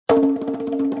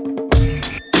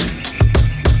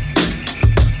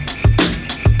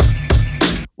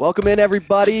Welcome in,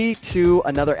 everybody, to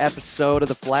another episode of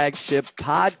the flagship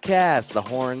podcast, the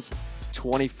Horns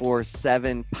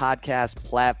 24/7 podcast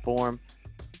platform,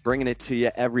 bringing it to you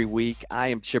every week. I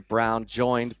am Chip Brown,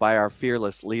 joined by our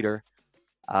fearless leader,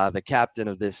 the captain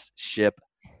of this ship,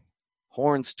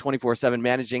 Horns 24/7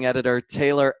 managing editor,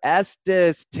 Taylor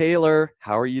Estes. Taylor,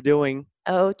 how are you doing?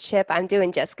 Oh, Chip, I'm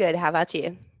doing just good. How about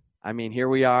you? I mean, here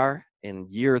we are in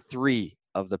year 3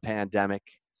 of the pandemic.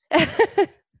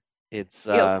 It's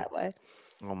Feels that way.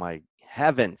 oh my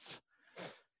heavens.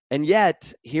 And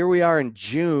yet, here we are in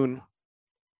June,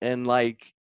 and we're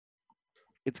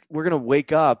going to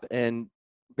wake up and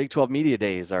Big 12 media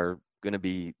days are going to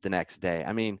be the next day.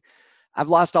 I mean, I've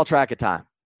lost all track of time.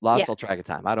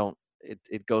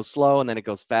 It goes slow and then it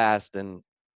goes fast. And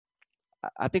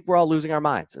I think we're all losing our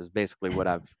minds is basically what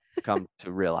I've come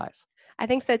to realize. I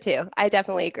think so too. I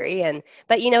definitely agree.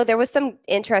 But there was some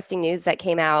interesting news that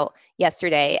came out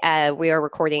yesterday. We are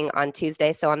recording on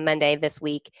Tuesday, so on Monday this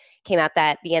week came out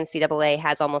that the NCAA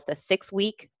has almost a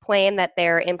 6-week plan that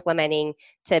they're implementing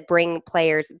to bring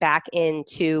players back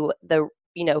into the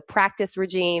practice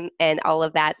regime and all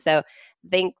of that. So I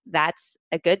think that's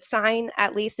a good sign,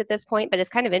 at least at this point. But it's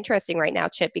kind of interesting right now,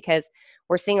 Chip, because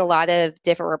we're seeing a lot of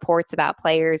different reports about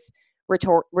players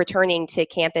returning to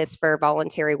campus for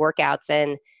voluntary workouts,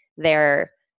 and they're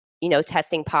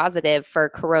testing positive for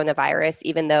coronavirus,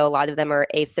 even though a lot of them are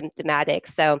asymptomatic.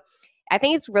 So I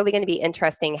think it's really going to be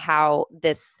interesting how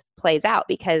this plays out,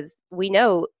 because we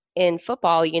know in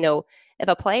football, if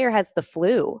a player has the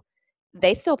flu,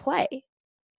 they still play.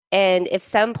 And if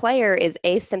some player is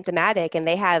asymptomatic and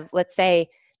they have, let's say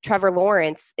Trevor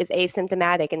Lawrence is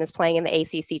asymptomatic and is playing in the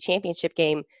ACC championship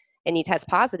game, and he tests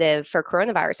positive for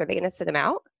coronavirus, are they going to sit him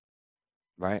out?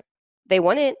 Right. They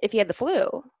wouldn't if he had the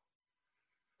flu.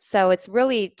 So it's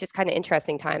really just kind of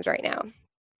interesting times right now.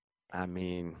 I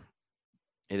mean,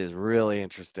 it is really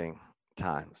interesting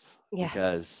times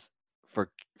because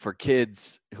for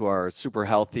kids who are super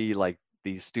healthy, like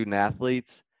these student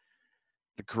athletes,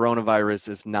 the coronavirus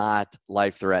is not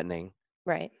life-threatening.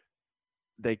 Right.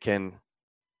 They can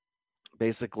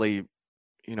basically,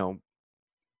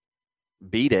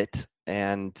 beat it,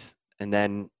 and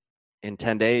then in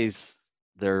 10 days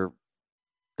they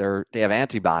have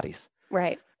antibodies.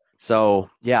 Right. So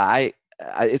yeah,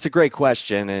 it's a great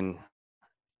question, and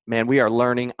man, we are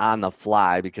learning on the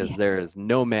fly because there is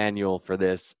no manual for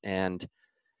this, and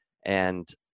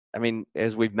I mean,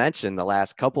 as we've mentioned the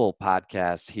last couple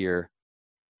podcasts here,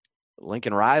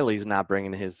 Lincoln Riley's not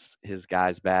bringing his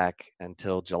guys back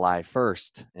until July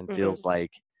 1st, and feels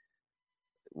like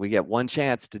we get one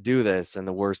chance to do this, and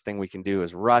the worst thing we can do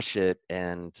is rush it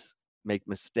and make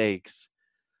mistakes.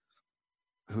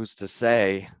 Who's to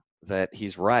say that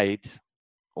he's right?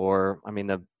 Or, I mean,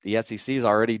 the SEC is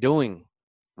already doing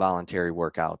voluntary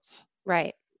workouts.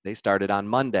 Right. They started on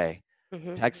Monday.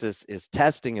 Texas is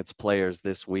testing its players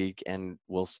this week and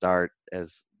will start,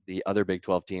 as the other Big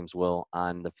 12 teams will,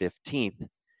 on the 15th.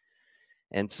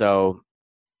 And so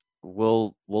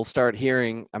we'll start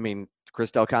hearing, I mean, Chris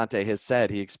Del Conte has said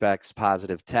he expects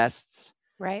positive tests.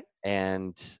 Right.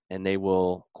 And they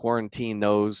will quarantine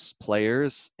those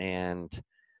players, and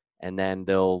then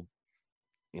they'll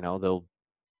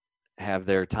have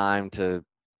their time to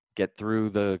get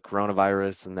through the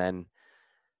coronavirus, and then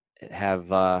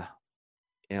have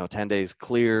 10 days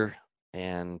clear,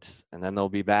 and then they'll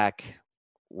be back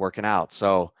working out.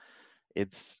 So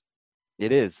it's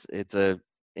a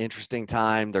interesting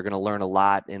time. They're going to learn a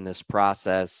lot in this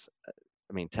process.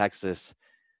 I mean, Texas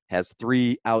has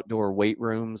 3 outdoor weight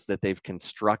rooms that they've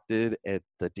constructed at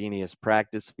the Denius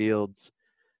practice fields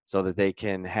so that they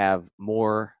can have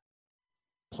more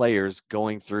players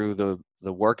going through the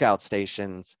workout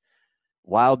stations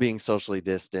while being socially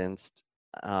distanced,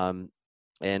 and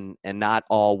not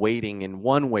all waiting in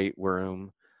one weight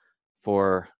room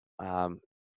for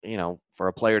for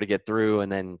a player to get through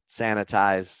and then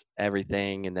sanitize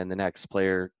everything, and then the next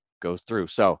player goes through.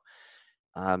 So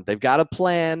they've got a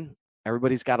plan.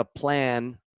 Everybody's got a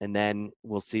plan, and then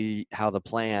we'll see how the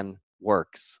plan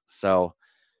works. So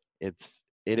it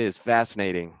is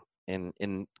fascinating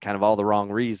in kind of all the wrong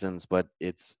reasons, but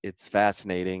it's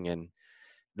fascinating. And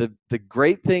the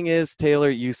great thing is,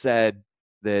 Taylor, you said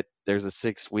that there's a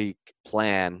 6-week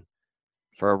plan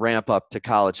for a ramp up to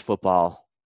college football,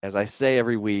 as I say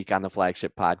every week on the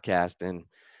flagship podcast. And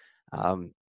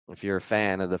if you're a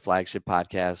fan of the flagship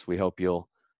podcast, we hope you'll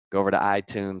go over to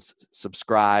iTunes,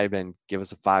 subscribe, and give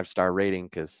us a 5-star rating,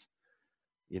 because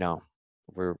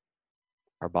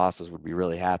our bosses would be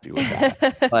really happy with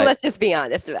that. But let's just be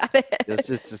honest about it. Let's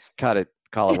just cut it,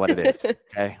 call it what it is.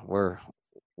 Okay, we're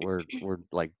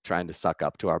like trying to suck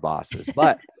up to our bosses,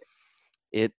 but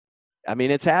it, I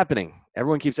mean, it's happening.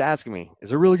 Everyone keeps asking me, is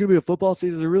there really going to be a football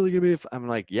season? Is there really going to be I'm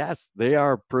like, yes, they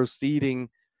are proceeding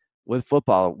with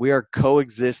football. We are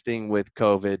coexisting with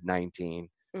COVID-19.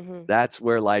 Mm-hmm. That's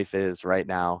where life is right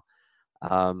now.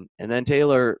 And then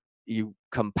Taylor, you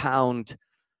compound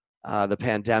the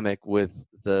pandemic with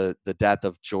the death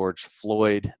of George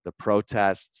Floyd, the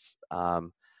protests.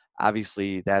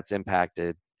 Obviously, that's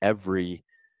impacted every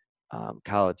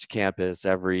college campus,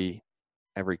 every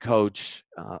coach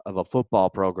of a football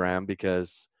program,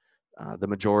 because the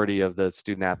majority of the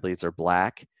student athletes are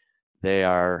Black. They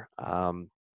are,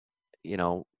 you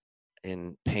know,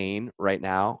 in pain right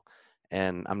now,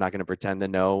 and I'm not going to pretend to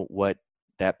know what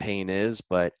that pain is,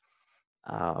 but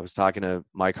I was talking to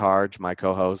Mike Harge, my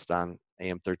co-host on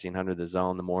AM 1300 The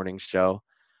Zone, the morning show,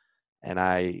 and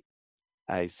I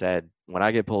said, when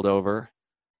I get pulled over,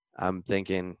 I'm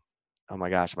thinking, oh my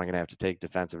gosh, am I going to have to take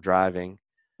defensive driving?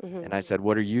 Mm-hmm. And I said,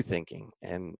 what are you thinking?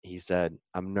 And he said,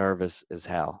 I'm nervous as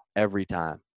hell every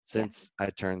time Yeah. since I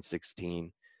turned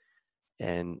 16.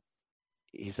 And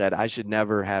he said, I should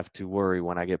never have to worry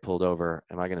when I get pulled over,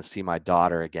 am I going to see my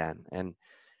daughter again? And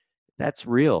that's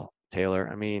real, Taylor.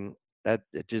 I mean, that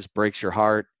it just breaks your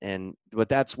heart. But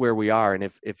that's where we are. And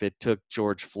if it took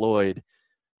George Floyd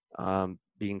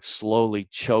being slowly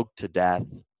choked to death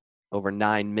over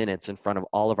 9 minutes in front of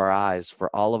all of our eyes for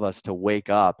all of us to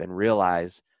wake up and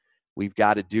realize we've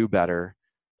got to do better,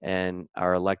 and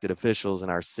our elected officials and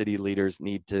our city leaders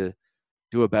need to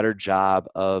do a better job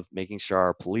of making sure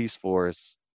our police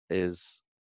force is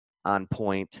on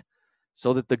point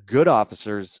so that the good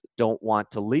officers don't want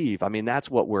to leave. I mean,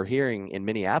 that's what we're hearing in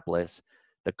Minneapolis.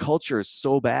 The culture is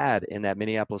so bad in that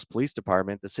Minneapolis Police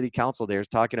Department. The city council there is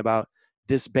talking about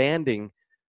disbanding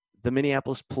the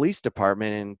Minneapolis Police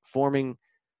Department and forming,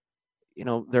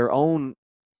 their own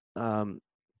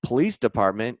police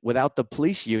department without the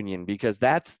police union, because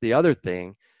that's the other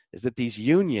thing, is that these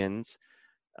unions,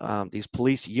 these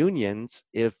police unions,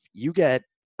 if you get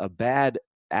a bad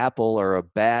apple or a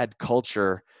bad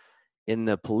culture in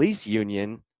the police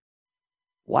union,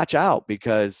 watch out,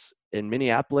 because in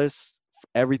Minneapolis,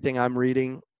 everything I'm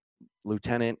reading,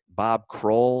 Lieutenant Bob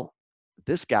Kroll,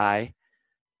 this guy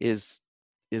is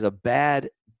a bad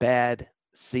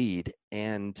seed.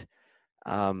 And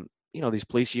these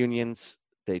police unions,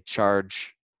 they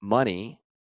charge money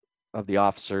of the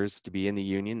officers to be in the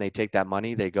union. They take that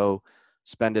money, they go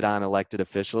spend it on elected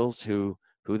officials who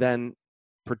then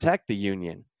protect the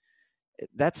union.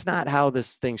 That's not how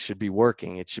this thing should be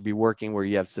working. It should be working where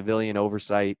you have civilian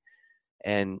oversight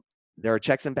and there are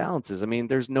checks and balances. I mean,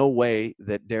 there's no way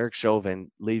that Derek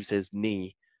Chauvin leaves his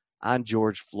knee on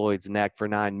George Floyd's neck for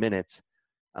 9 minutes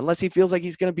unless he feels like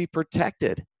he's going to be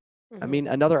protected. I Mm-hmm. mean,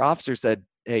 another officer said,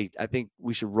 hey, I think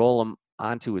we should roll him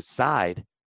onto his side.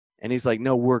 And he's like,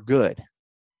 no, we're good.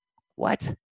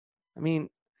 What? I mean,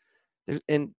 there's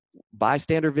in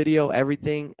bystander video,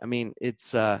 everything. I mean,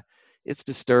 it's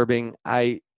disturbing.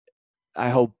 I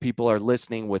hope people are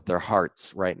listening with their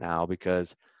hearts right now,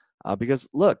 because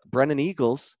look, Brennan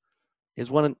Eagles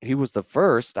he was the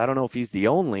first. I don't know if he's the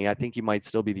only. I think he might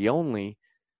still be the only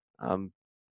um,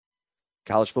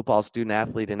 college football student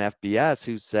athlete in FBS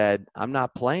who said, I'm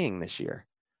not playing this year.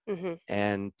 Mm-hmm.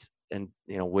 And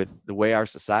with the way our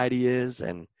society is,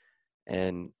 and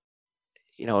in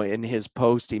his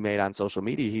post he made on social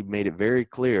media, he made it very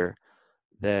clear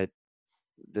that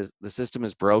the system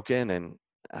is broken, and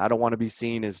I don't want to be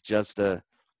seen as just a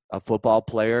football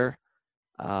player.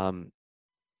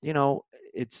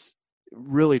 It's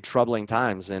really troubling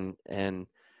times, and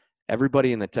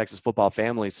everybody in the Texas football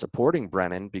family is supporting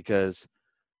Brennan, because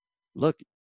look,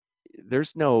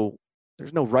 there's no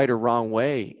right or wrong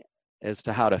way as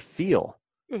to how to feel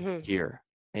Mm-hmm. here.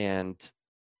 And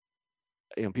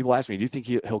people ask me, do you think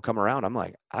he'll come around? I'm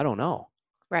like, I don't know.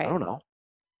 I Right. don't know.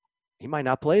 He might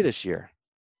not play this year.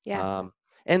 Yeah.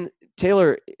 And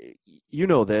Taylor, you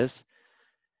know this,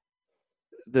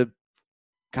 the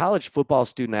college football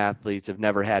student athletes have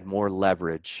never had more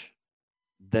leverage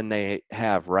than they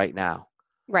have right now,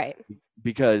 Right.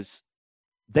 because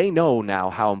they know now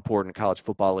how important college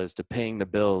football is to paying the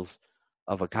bills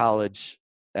of a college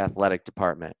athletic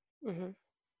department. Mm-hmm.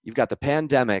 You've got the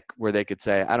pandemic where they could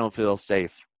say, I don't feel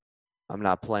safe, I'm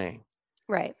not playing.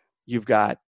 Right. You've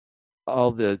got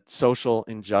all the social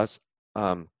injustice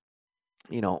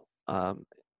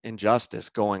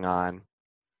going on,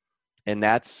 and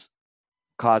that's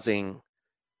causing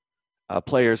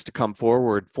players to come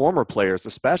forward, former players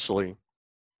especially,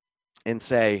 and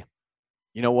say,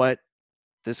 you know what,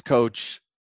 this coach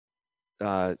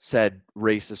said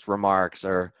racist remarks,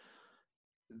 or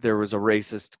there was a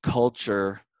racist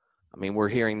culture. I mean, we're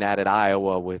hearing that at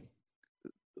Iowa with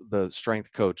the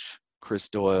strength coach, Chris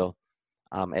Doyle,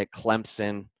 at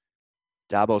Clemson.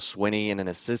 Dabo Swinney and an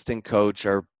assistant coach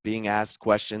are being asked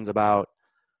questions about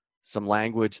some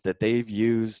language that they've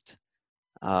used.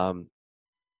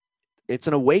 It's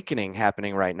an awakening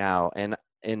happening right now, and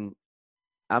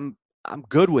I'm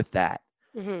good with that.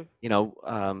 Mm-hmm. You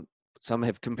know, some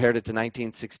have compared it to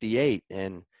 1968,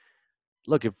 and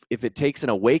look, if it takes an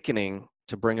awakening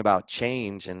to bring about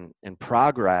change and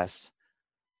progress,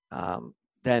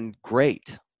 then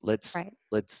great. Let's Right.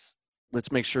 let's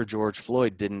let's make sure George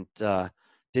Floyd didn't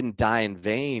die in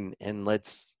vain, and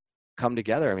let's come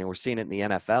together. I mean, we're seeing it in the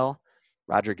NFL.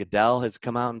 Roger Goodell has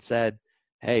come out and said,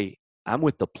 "Hey, I'm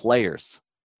with the players,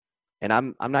 and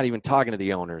I'm not even talking to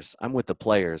the owners. I'm with the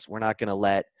players. We're not going to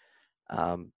let,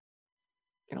 um,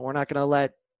 we're not going to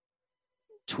let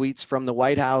tweets from the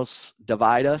White House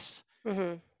divide us.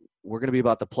 Mm-hmm. We're going to be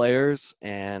about the players."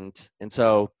 And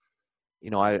so,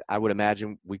 I would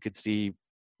imagine we could see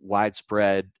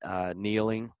widespread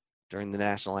kneeling during the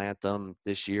national anthem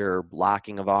this year, or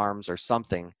locking of arms or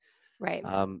something, Right.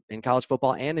 in college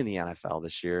football and in the NFL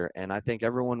this year. And I think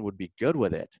everyone would be good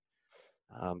with it.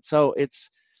 So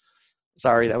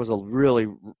sorry, that was a really,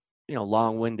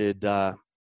 long-winded,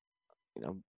 you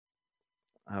know,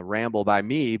 ramble by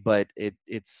me, but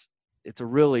it's a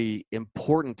really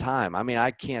important time. I mean, I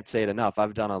can't say it enough.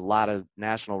 I've done a lot of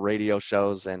national radio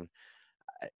shows, and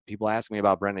people ask me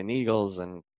about Brendan Eagles,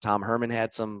 and Tom Herman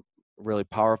had some really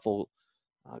powerful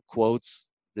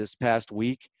quotes this past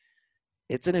week.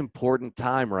 It's an important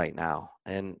time right now,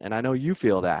 and I know you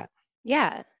feel that.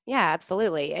 Yeah, yeah,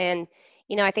 absolutely. And,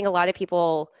 I think a lot of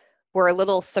people were a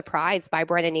little surprised by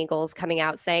Brennan Eagles coming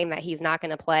out saying that he's not going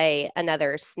to play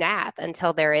another snap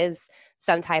until there is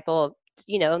some type of,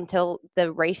 until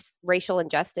the racial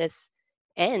injustice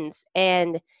ends.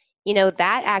 And,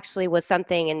 that actually was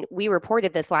something, and we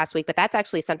reported this last week, but that's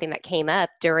actually something that came up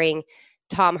during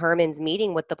Tom Herman's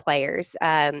meeting with the players.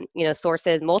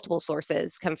 Multiple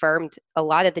sources confirmed a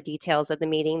lot of the details of the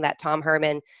meeting that Tom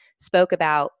Herman spoke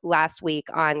about last week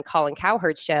on Colin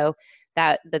Cowherd's show,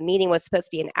 that the meeting was supposed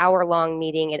to be an hour-long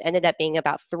meeting. It ended up being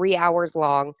about 3 hours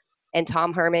long, and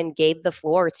Tom Herman gave the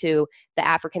floor to the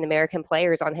African-American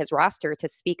players on his roster to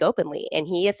speak openly, and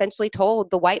he essentially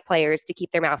told the white players to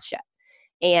keep their mouths shut.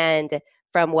 And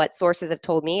from what sources have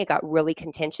told me, it got really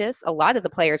contentious. A lot of the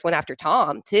players went after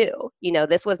Tom, too.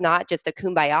 This was not just a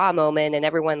kumbaya moment and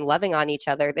everyone loving on each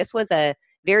other. This was a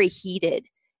very heated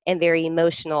and very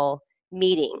emotional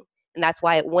meeting. And that's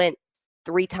why it went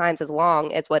 3 times as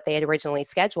long as what they had originally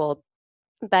scheduled.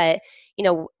 But,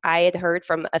 I had heard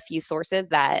from a few sources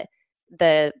that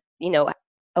a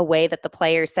way that the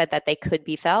players said that they could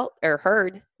be felt or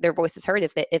heard, their voices heard,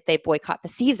 if they boycott the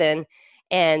season.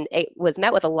 And it was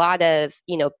met with a lot of,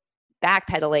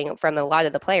 backpedaling from a lot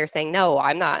of the players saying, no,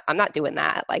 I'm not doing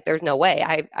that. Like, there's no way.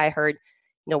 I heard,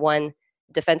 one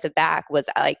defensive back was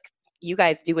like, you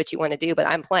guys do what you want to do, but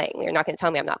I'm playing. You're not going to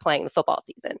tell me I'm not playing the football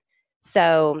season.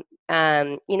 So,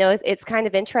 it's kind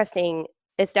of interesting.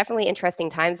 It's definitely interesting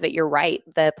times, but you're right.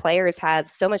 The players have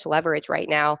so much leverage right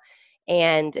now,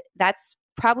 and that's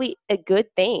probably a good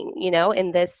thing,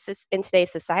 in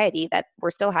today's society, that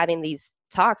we're still having these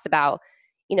talks about,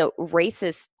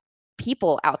 racist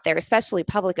people out there, especially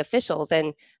public officials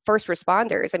and first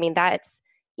responders. I mean,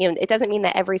 it doesn't mean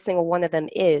that every single one of them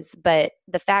is, but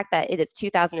the fact that it is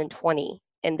 2020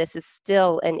 and this is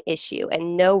still an issue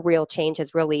and no real change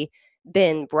has really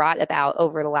been brought about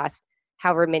over the last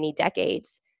however many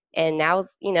decades. And now,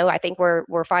 I think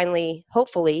we're finally,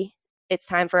 hopefully, it's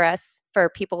time for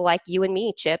people like you and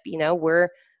me, Chip. We're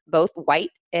both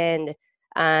white, and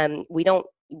we don't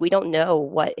know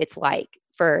what it's like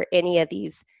for any of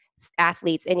these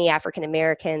athletes, any African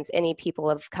Americans, any people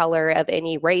of color, of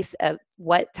any race, of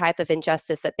what type of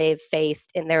injustice that they've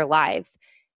faced in their lives.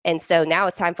 And so now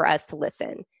it's time for us to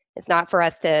listen. It's not for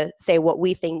us to say what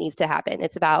we think needs to happen.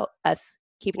 It's about us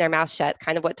keeping our mouth shut,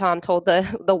 kind of what Tom told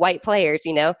the white players,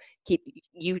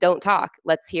 you don't talk.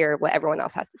 Let's hear what everyone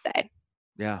else has to say.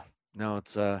 Yeah, no,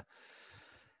 it's and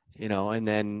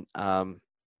then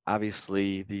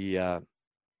obviously the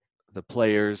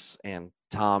players and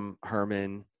Tom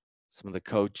Herman, some of the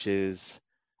coaches,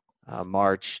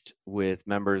 marched with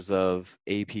members of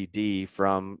APD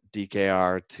from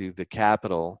DKR to the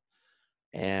Capitol,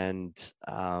 and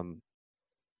there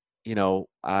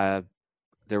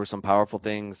were some powerful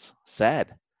things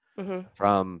said Mm-hmm.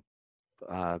 from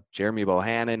Jeremy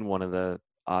Bohannon, one of the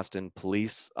Austin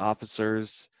police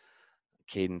officers,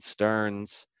 Caden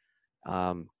Stearns.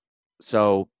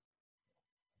 So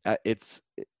it's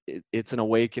an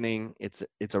awakening.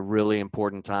 It's a really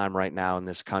important time right now in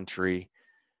this country,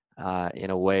 in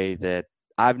a way that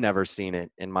I've never seen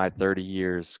it in my 30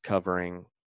 years covering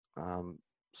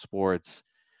sports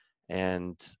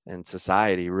and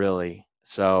society, really.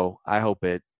 So I hope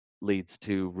it leads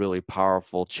to really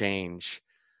powerful change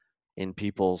in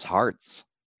people's hearts,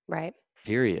 Right.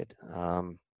 period.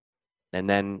 And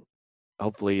then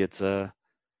hopefully it's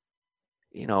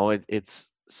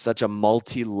it's such a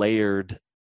multi-layered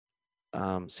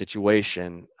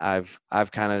situation. I've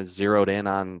kind of zeroed in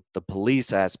on the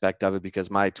police aspect of it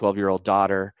because my 12-year-old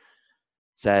daughter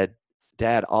said,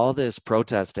 "Dad, all this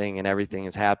protesting and everything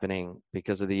is happening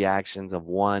because of the actions of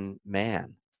one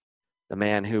man, the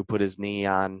man who put his knee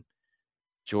on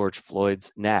George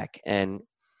Floyd's neck." And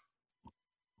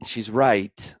she's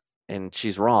right and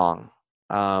she's wrong.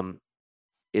 Um,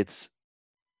 it's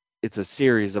it's a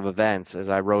series of events, as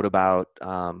I wrote about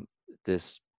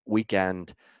this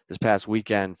weekend, this past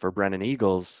weekend for Brennan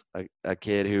Eagles, a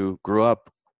kid who grew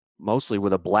up mostly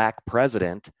with a black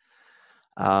president,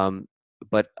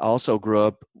 but also grew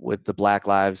up with the Black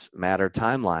Lives Matter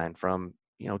timeline from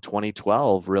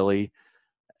 2012 really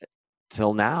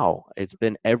till now. It's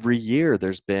been every year.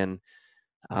 There's been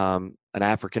an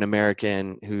African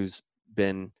American who's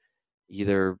been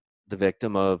either the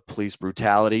victim of police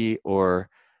brutality or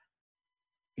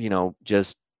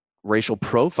just racial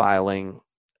profiling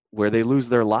where they lose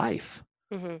their life.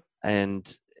 Mm-hmm.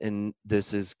 And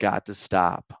this has got to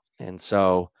stop. And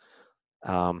so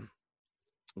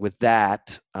with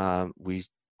that, we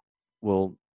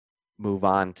will move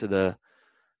on to the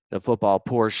football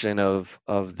portion of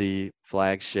the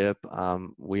flagship.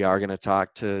 We are going to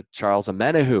talk to Charles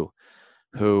Omenihu,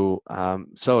 who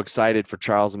so excited for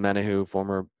Charles Omenihu,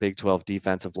 former Big 12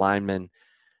 defensive lineman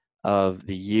of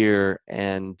the year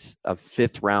and a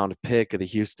 5th round pick of the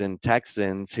Houston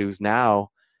Texans, who's now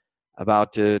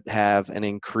about to have an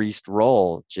increased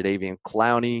role. Jadeveon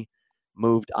Clowney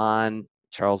moved on.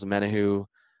 Charles Omenihu,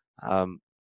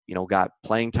 got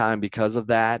playing time because of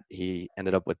that. He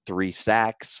ended up with 3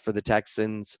 sacks for the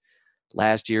Texans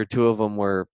last year. 2 of them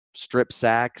were strip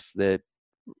sacks that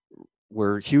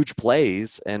were huge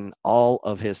plays, and all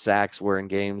of his sacks were in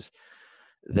games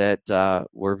that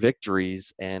were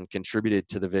victories and contributed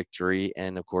to the victory.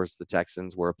 And of course, the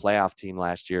Texans were a playoff team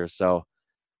last year. So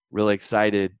really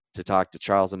excited to talk to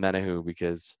Charles Omenihu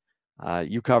because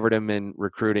you covered him in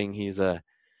recruiting. He's a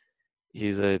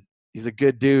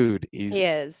good dude. He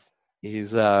is.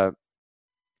 He's and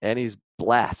he's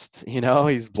blessed,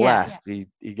 he's blessed. Yeah.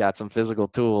 He got some physical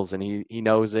tools and he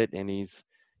knows it, and he's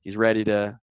ready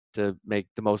to make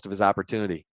the most of his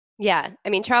opportunity. Yeah. I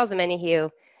mean, Charles Omenihu,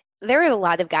 there are a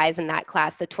lot of guys in that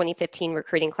class, the 2015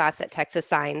 recruiting class that Texas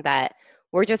signed, that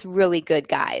were just really good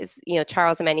guys.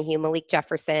 Charles Omenihu, Malik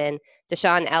Jefferson,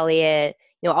 Deshaun Elliott,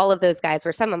 all of those guys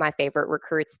were some of my favorite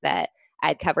recruits that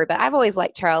I'd covered. But I've always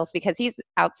liked Charles because he's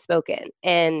outspoken.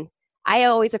 And I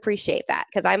always appreciate that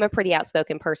because I'm a pretty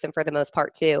outspoken person for the most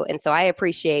part too. And so I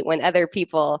appreciate when other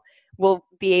people will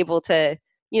be able to,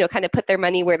 kind of put their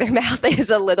money where their mouth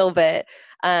is a little bit.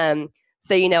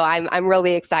 So, I'm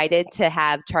really excited to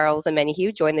have Charles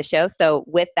Omenihu join the show. So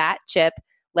with that, Chip,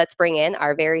 let's bring in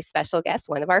our very special guest,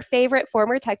 one of our favorite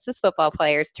former Texas football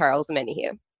players, Charles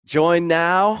Omenihu. Joined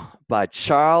now by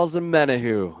Charles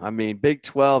Omenihu. I mean, Big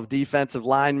 12 Defensive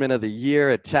Lineman of the Year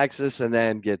at Texas, and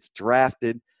then gets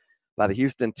drafted by the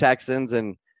Houston Texans.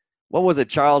 And what was it,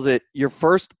 Charles? Your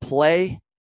first play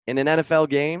in an NFL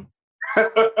game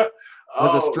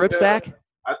was a strip sack?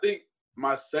 I think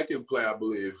my second play, I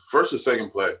believe, first or second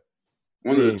play,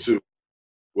 one of the two,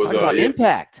 was talk about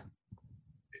impact.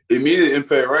 Immediate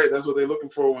impact, right? That's what they're looking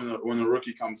for when a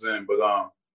rookie comes in. But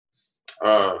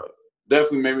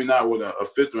definitely maybe not when a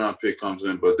 5th round pick comes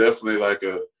in, but definitely like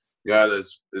a guy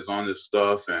that's on this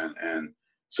stuff and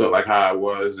so like how I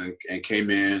was and came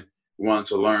in, wanted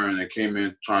to learn, and came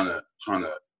in trying to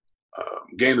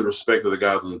gain the respect of the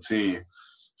guys on the team.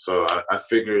 So I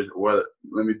figured, well,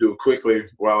 let me do it quickly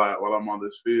while I'm on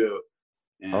this field.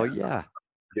 And, oh yeah,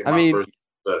 I mean,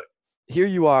 here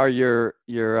you are. You're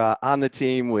on the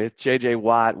team with J.J.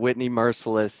 Watt, Whitney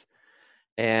Mercilus,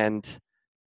 and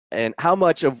how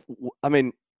much of, I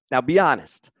mean, now be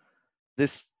honest,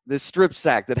 this strip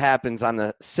sack that happens on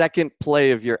the second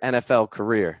play of your NFL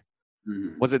career,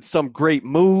 was it some great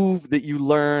move that you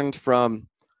learned from,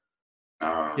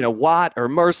 Watt or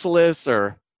Mercilus,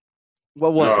 or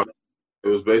what was it? It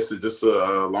was basically just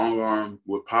a long arm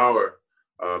with power.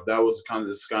 That was kind of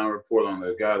the scouting report on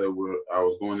the guy that I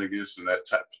was going against in that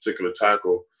particular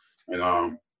tackle. And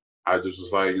I just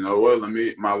was like, you know what,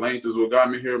 my length is what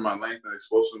got me here, my length and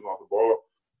explosiveness off the ball.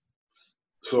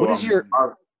 So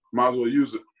might as well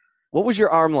use it. What was your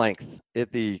arm length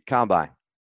at the combine?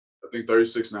 I think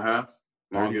 36 and a half.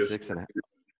 36 and a half.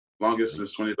 longest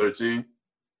since 2013.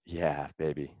 Yeah,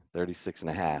 baby, 36 and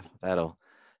a half. That'll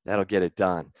get it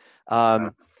done.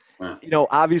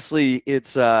 Obviously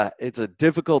it's a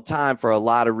difficult time for a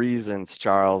lot of reasons,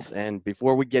 Charles. And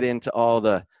before we get into all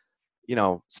the,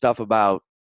 stuff about,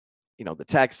 the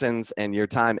Texans and your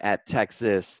time at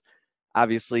Texas,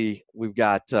 obviously we've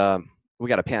got a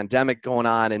pandemic going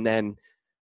on, and then,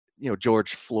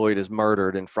 George Floyd is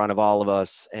murdered in front of all of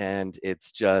us. And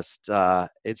it's just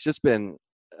been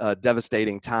a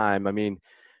devastating time. I mean,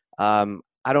 I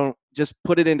don't just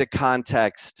put it into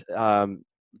context, the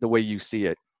way you see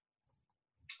it.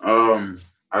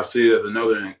 I see it as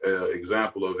another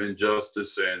example of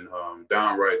injustice and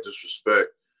downright disrespect,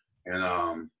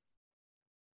 and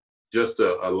just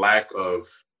a lack of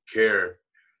care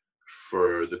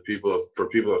for people of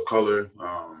color,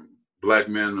 Black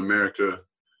men in America,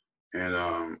 and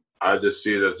I just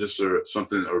see it as just a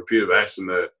repeated action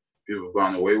that people have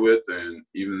gone away with, and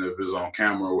even if it's on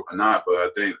camera or not. But I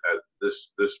think at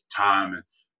this time and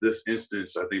this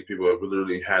instance, I think people have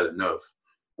literally had enough.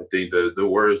 I think the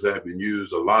words that have been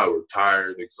used a lot were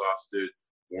tired, exhausted,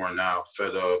 worn out,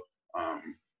 fed up.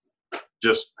 I'm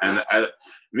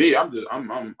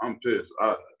pissed.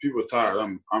 People are tired.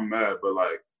 I'm mad, but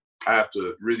like I have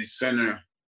to really center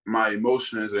my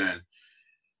emotions and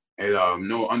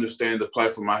understand the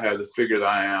platform I have to figure that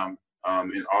I am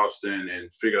in Austin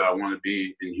and figure I want to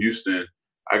be in Houston.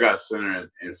 I got to center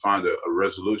and find a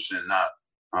resolution, and not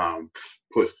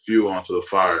put fuel onto the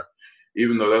fire.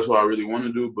 Even though that's what I really want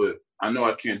to do, but I know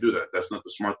I can't do that. That's not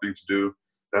the smart thing to do.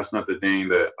 That's not the thing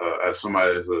that, as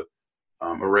somebody as a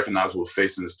recognizable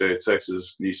face in the state of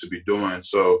Texas, needs to be doing.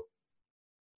 So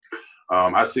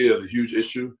I see it as a huge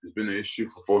issue. It's been an issue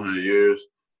for 400 years.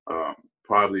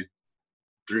 Probably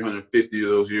 350 of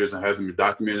those years it hasn't been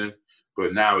documented,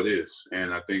 but now it is.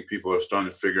 And I think people are starting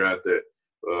to figure out that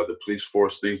the police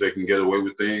force thinks they can get away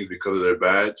with things because of their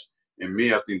badge. And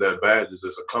me, I think that badge is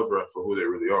just a cover-up for who they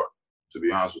really are, to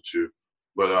be honest with you.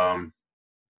 But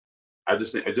I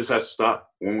just think it just has to stop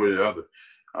one way or the other.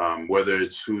 Whether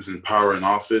it's who's in power in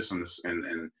office and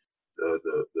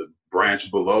the branch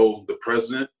below the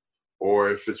president, or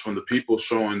if it's from the people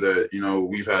showing that,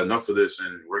 we've had enough of this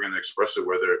and we're going to express it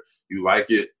whether you like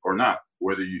it or not,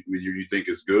 whether you think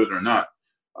it's good or not.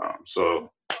 So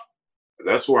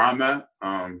that's where I'm at.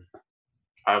 I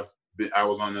was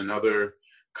on another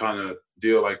kind of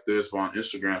deal like this on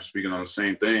Instagram, speaking on the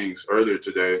same things earlier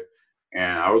today,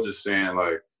 and I was just saying,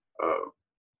 like,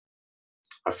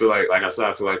 I feel like I said,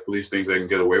 I feel like police thinks they can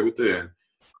get away with it, and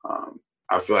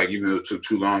I feel like even though it took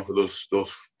too long for those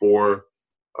four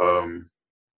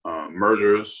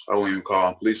murderers, I won't even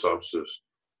call them police officers,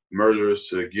 murderers,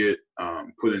 to get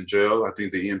put in jail. I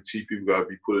think the EMT people got to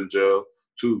be put in jail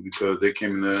too, because they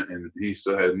came in there and he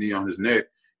still had a knee on his neck.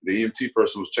 The EMT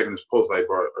person was checking his pulse, like,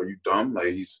 bro, are you dumb? Like,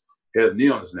 he had a knee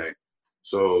on his neck.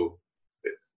 So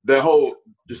I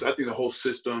think the whole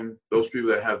system, those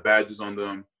people that have badges on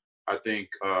them, I think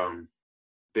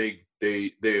they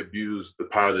abuse the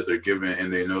power that they're given,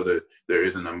 and they know that there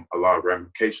isn't a lot of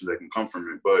ramifications that can come from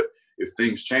it. But if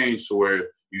things change to where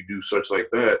you do such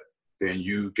like that, then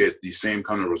you get the same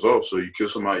kind of results. So you kill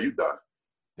somebody, you die.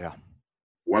 Yeah.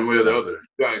 One way or the other. You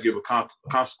got to give a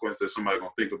consequence that somebody's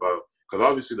going to think about, because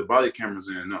obviously the body camera's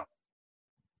in enough.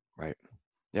 Right.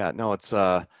 Yeah, no, it's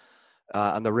on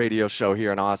the radio show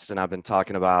here in Austin, I've been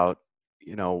talking about,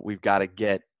 we've got to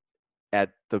get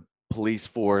at the police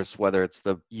force, whether it's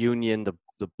the union, the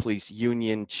police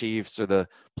union chiefs, or the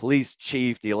police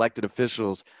chief, the elected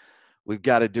officials. We've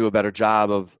got to do a better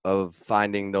job of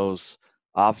finding those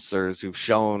officers who've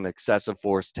shown excessive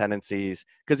force tendencies,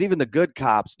 because even the good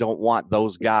cops don't want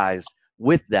those guys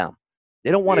with them.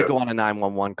 They don't want to go on a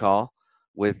 911 call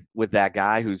with that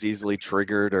guy who's easily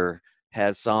triggered or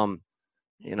has some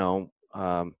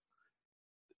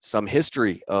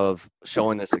history of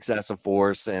showing this excessive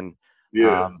force. And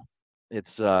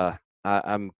it's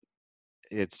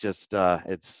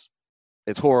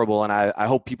horrible. And I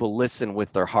hope people listen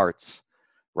with their hearts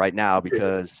right now,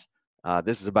 because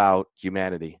this is about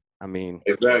humanity. I mean,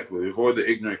 exactly. Avoid the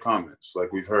ignorant comments,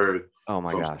 like we've heard. Oh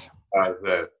my gosh. Guys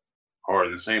that are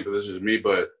in the same position as me,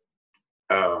 but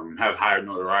have higher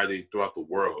notoriety throughout the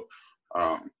world.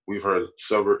 We've heard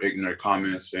several ignorant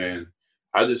comments, and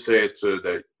I just say it to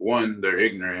that: one, they're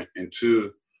ignorant, and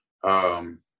two,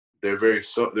 they're very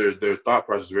their thought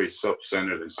process is very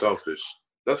self-centered and selfish.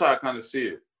 That's how I kind of see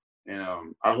it,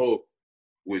 and I hope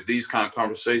with these kind of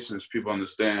conversations, people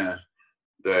understand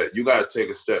that you got to take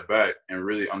a step back and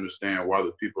really understand why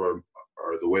the people are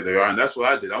the way they are. And that's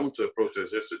what I did. I went to a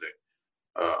protest yesterday,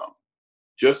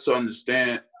 just to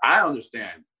understand. I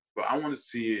understand, but I want to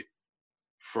see it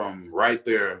from right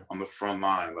there on the front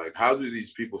line. Like, how do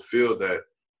these people feel that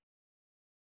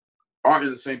aren't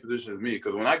in the same position as me?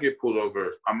 Because when I get pulled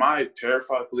over, am I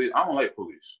terrified of police? I don't like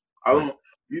police. I don't.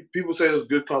 People say there's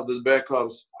good cops, there's bad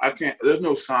cops. I can't. There's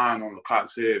no sign on the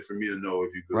cop's head for me to know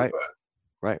if you're good or bad.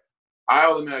 Right. I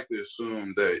automatically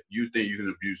assume that you think you can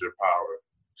abuse your power,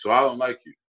 so I don't like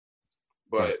you.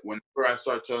 But whenever I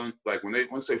start telling, like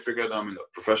once they figure out I'm a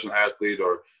professional athlete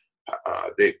or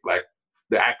they like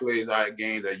the accolades I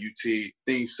gained at UT,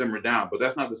 things simmer down. But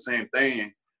that's not the same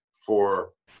thing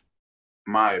for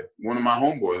one of my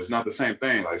homeboys. It's not the same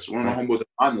thing. Like, so one of my homeboys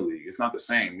in the league, it's not the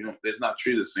same. It's not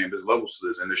treated the same. There's levels to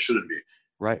this, and there shouldn't be.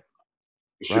 Right.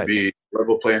 It should be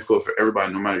level playing field for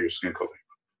everybody, no matter your skin color.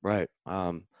 Right.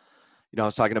 I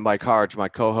was talking to Mike Harge, my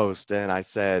co-host, and I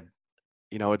said,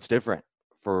 it's different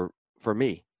for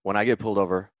me when I get pulled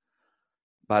over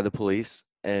by the police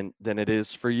and than it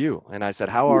is for you. And I said,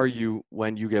 how are you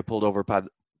when you get pulled over by the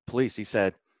police? He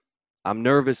said, I'm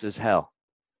nervous as hell.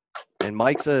 And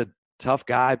Mike's a tough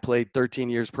guy, played 13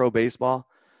 years pro baseball.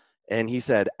 And he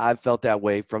said, I've felt that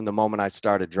way from the moment I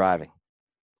started driving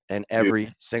and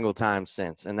every single time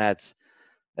since. And that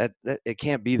it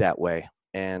can't be that way.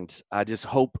 And I just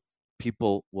hope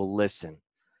people will listen.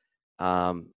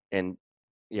 I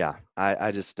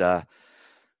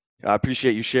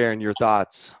appreciate you sharing your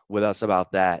thoughts with us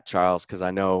about that, Charles, because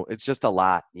I know it's just a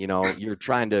lot. You're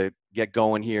trying to get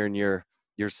going here in your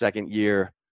second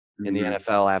year in the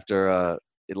NFL after,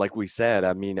 like we said,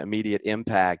 immediate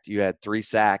impact. You had 3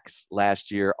 sacks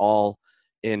last year, all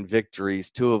in victories,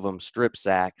 2 of them strip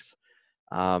sacks,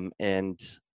 and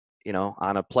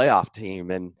on a playoff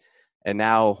team, and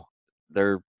now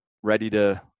they're ready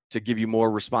to give you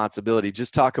more responsibility.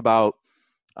 Just talk about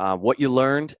what you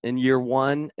learned in year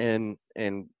 1 and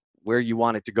where you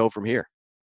want it to go from here.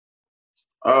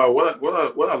 What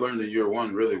I learned in year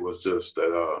 1 really was just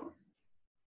that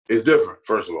it's different.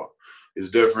 First of all, it's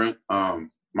different.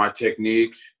 My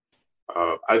technique,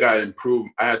 I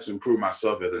had to improve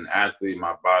myself as an athlete,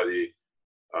 my body,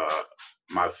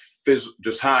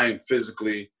 just how I am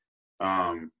physically,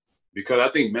 because I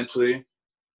think mentally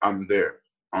I'm there.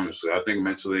 Honestly, I think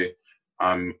mentally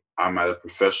I'm at a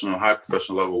high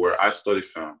professional level where I study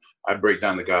film. I break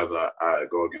down the guys that I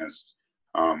go against.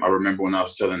 I remember when I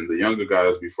was telling the younger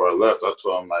guys before I left, I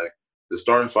told them, like, the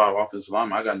starting 5 offensive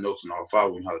linemen, I got notes on all 5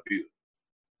 of them how to beat them,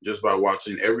 just by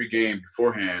watching every game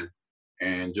beforehand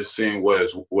and just seeing what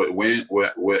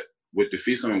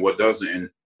defeats them and what doesn't, and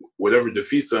whatever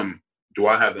defeats them, do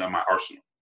I have that in my arsenal?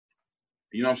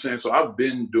 You know what I'm saying? So I've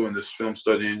been doing this film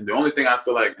studying. The only thing I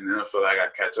feel like in the NFL I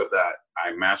got to catch up that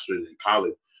I mastered in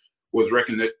college was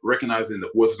recognizing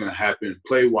what's going to happen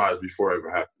play-wise before it ever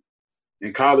happened.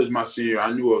 In college, my senior year,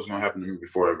 I knew what was going to happen to me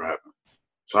before it ever happened.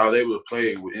 So I was able to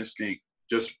play with instinct,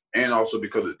 and also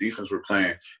because of the defense we're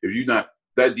playing. If you're not,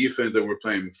 that defense that we're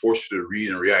playing forces you to read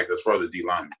and react. That's for the D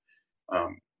lineman.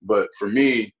 But for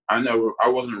me, I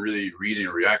wasn't really reading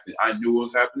and reacting. I knew what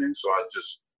was happening, so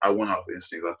I went off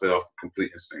instincts. I played off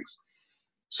complete instincts.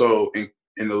 So in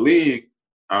the league,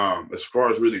 as far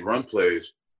as really run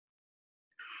plays,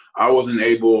 I wasn't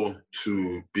able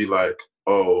to be like,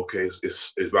 oh, okay,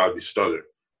 it's about to be stutter.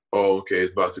 Oh, okay,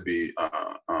 it's about to be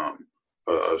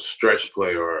a stretch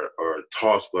play or a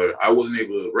toss play. I wasn't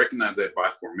able to recognize that by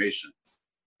formation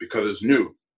because it's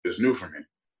new. It's new for me. Right.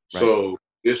 So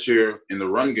this year in the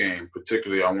run game,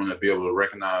 particularly, I want to be able to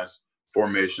recognize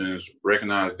formations,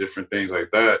 recognize different things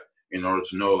like that in order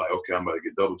to know, like, okay, I'm about to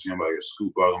get double team, I'm about to get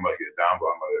scoop block, I'm about to get down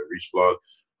block, I'm about to get reach block.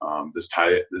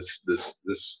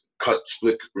 This cut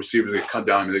split receivers that cut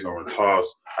down and they're going to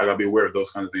toss. I got to be aware of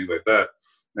those kind of things like that.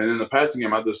 And in the passing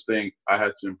game, I just think I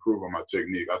had to improve on my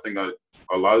technique. I think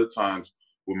a lot of times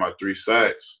with my 3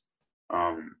 sacks,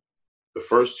 the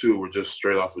first 2 were just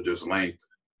straight off of just length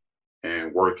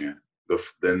and working.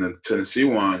 Then the Tennessee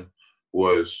one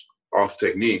was off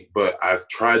technique, but I've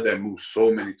tried that move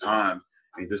so many times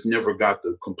and just never got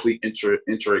the complete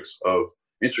intricates of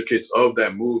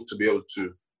that move to be able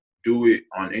to do it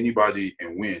on anybody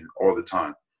and win all the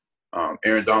time.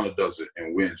 Aaron Donald does it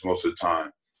and wins most of the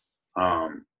time.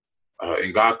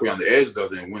 Ngakoue on the edge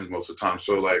does it and wins most of the time.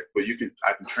 So, like, but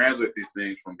I can translate these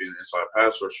things from being an inside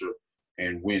pass rusher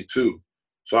and win too.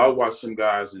 So I watch some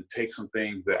guys and take some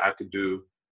things that I could do.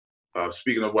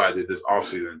 Speaking of what I did this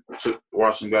offseason,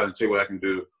 watch some guys and take what I can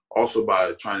do also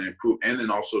by trying to improve, and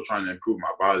then also trying to improve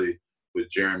my body with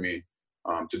Jeremy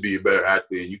to be a better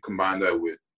athlete. And you combine that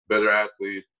with better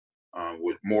athlete,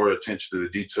 with more attention to the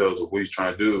details of what he's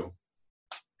trying to do,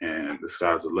 and the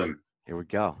sky's the limit. Here we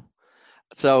go.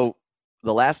 So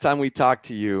the last time we talked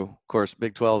to you, of course,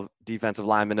 Big 12 Defensive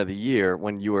Lineman of the Year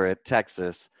when you were at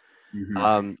Texas,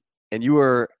 Mhm. And you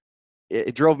were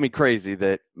it drove me crazy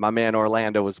that my man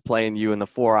Orlando was playing you in the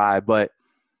 4-eye. But,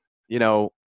 you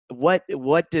know, what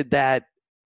did that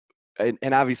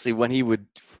and obviously when he would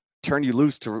turn you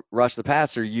loose to rush the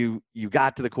passer, you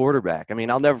got to the quarterback. I mean,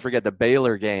 I'll never forget the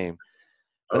Baylor game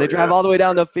when they drive all the way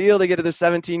down the field, they get to the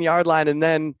 17-yard line, and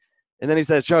then he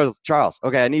says, Charles,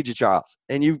 okay, I need you, Charles.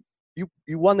 And you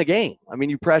won the game. I mean,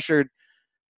 you pressured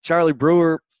Charlie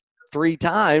Brewer 3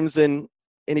 times and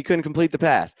he couldn't complete the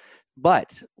pass.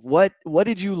 But what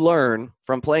did you learn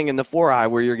from playing in the 4-eye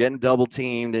where you're getting double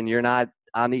teamed and you're not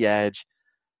on the edge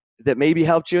that maybe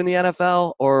helped you in the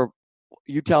NFL? Or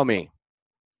you tell me.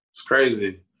 It's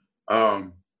crazy. I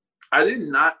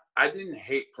didn't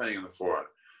hate playing in the 4-eye.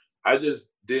 I just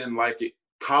didn't like it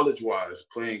college-wise,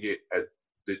 playing it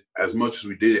as much as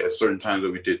we did it at certain times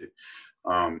that we did it.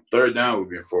 Third down would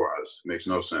be in 4-eyes. Makes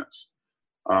no sense.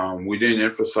 We didn't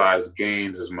emphasize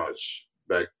games as much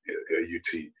back at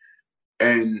UT.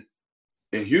 And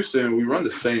in Houston, we run the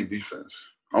same defense.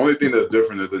 Only thing that's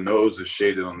different is the nose is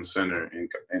shaded on the center, and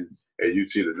at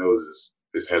UT, the nose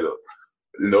is head up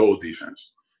in the old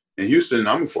defense. In Houston,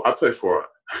 I play 4.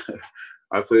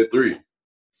 I play 3.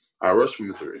 I rush from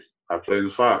the 3. I play in the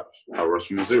 5. I rush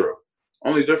from the 0.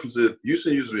 Only difference is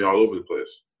Houston uses me all over the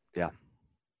place. Yeah.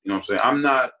 You know what I'm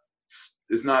saying?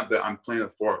 It's not that I'm playing the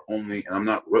 4 only, and I'm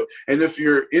not. And if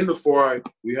you're in the 4,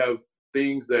 we have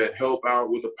things that help out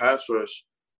with the pass rush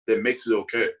that makes it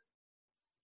okay.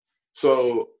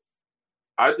 So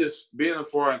being a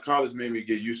 4 in college made me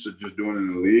get used to just doing it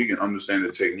in the league and understand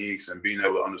the techniques and being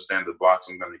able to understand the blocks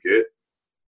I'm going to get.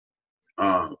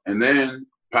 And then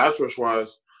pass rush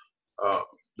wise,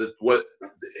 the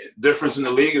difference in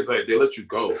the league is like they let you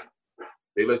go.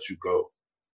 They let you go.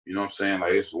 You know what I'm saying?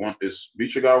 Like it's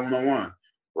beat your guy 1-on-1,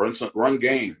 run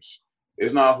games.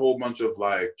 It's not a whole bunch of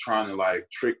like trying to like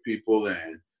trick people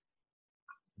and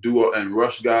and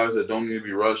rush guys that don't need to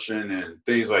be rushing and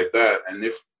things like that. And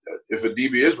if a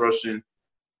DB is rushing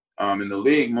in the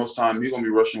league, most time he's gonna be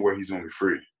rushing where he's gonna be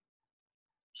free.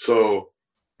 So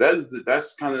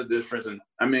that's kind of the difference. And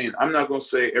I mean, I'm not gonna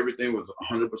say everything was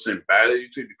 100% bad at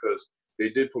UT because they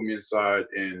did put me inside,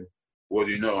 and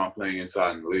I'm playing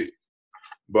inside in the league.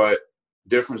 But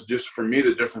just for me,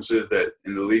 the difference is that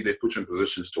in the league they put you in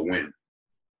positions to win.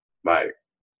 Like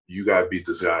you gotta beat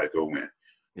this guy, go win.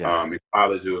 Yeah. In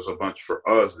college, it was a bunch for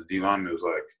us. The D lineman was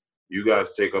like, you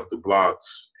guys take up the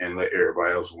blocks and let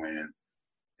everybody else win.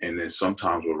 And then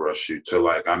sometimes we'll rush you to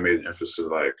like, I made an emphasis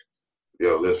like,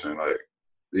 yo, listen, like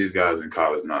these guys in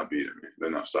college not beating me. They're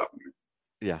not stopping me.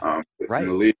 Yeah. Right. In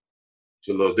the league, it's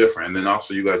a little different. And then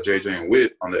also you got JJ and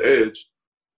Witt on the edge.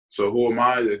 So who am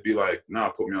I to be like, nah,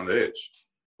 put me on the edge.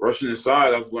 Rushing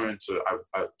inside, I've learned to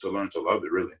learn to love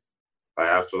it really.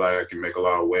 I feel like I can make a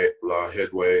lot of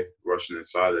headway rushing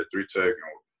inside at 3 tech and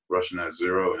rushing at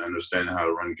 0 and understanding how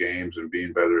to run games and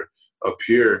being better up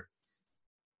here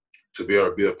to be able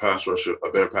to be a better pass rusher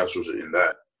in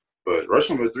that. But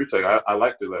rushing with 3 tech, I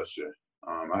liked it last year.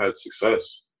 I had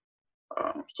success.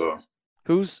 So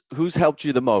who's helped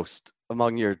you the most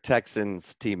among your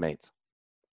Texans teammates?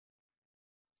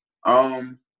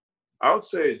 I would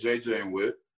say JJ and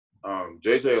Witt.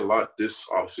 JJ a lot this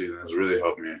offseason has really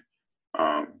helped me.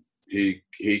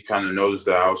 He kind of noticed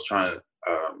that I was trying to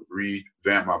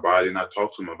revamp my body, and I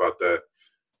talked to him about that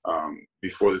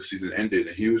before the season ended,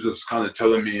 and he was just kind of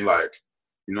telling me like,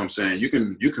 you know what I'm saying, you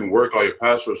can work all your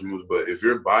pass rush moves, but if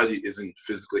your body isn't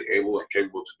physically able and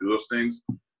capable to do those things,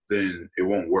 then it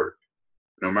won't work.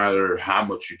 No matter how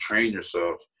much you train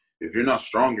yourself, if you're not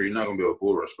stronger, you're not gonna be able to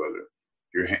bull rush better.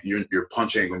 Your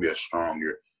punch ain't gonna be as strong.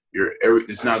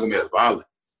 It's not gonna be as violent.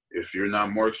 If you're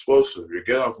not more explosive, your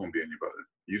get off won't be any better.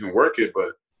 You can work it,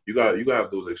 but you got to have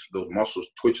those muscles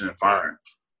twitching and firing.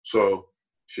 So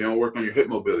if you don't work on your hip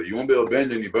mobility, you won't be able to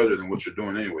bend any better than what you're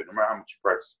doing anyway, no matter how much you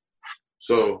practice.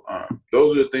 So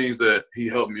those are the things that he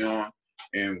helped me on.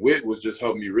 And Witt was just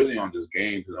helping me really on just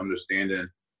games and understanding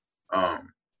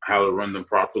how to run them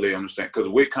properly. Because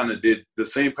Witt kind of did the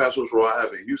same pass rush role I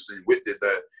have in Houston. Witt did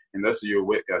that, and that's the year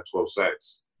Witt got 12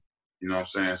 sacks. You know what I'm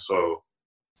saying? So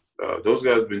those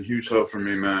guys have been huge help for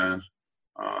me, man.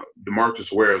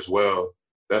 DeMarcus Ware as well.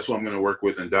 That's what I'm going to work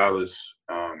with in Dallas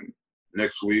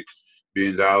next week. Be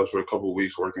in Dallas for a couple of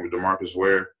weeks working with DeMarcus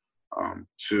Ware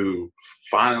to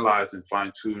finalize and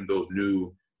fine tune those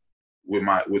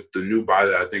with the new body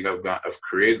that I think I've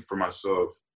created for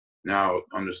myself. Now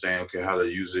understand how to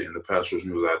use it in the pass rush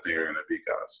moves that I think are going to beat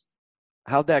guys.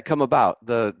 How'd that come about?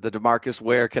 The DeMarcus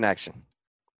Ware connection.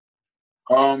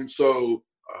 So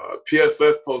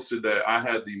PFF posted that I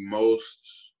had the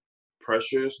most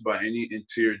pressures by any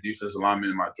interior defensive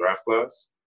lineman in my draft class.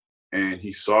 And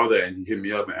he saw that and he hit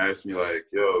me up and asked me like,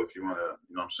 yo, if you want to,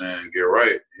 you know what I'm saying, get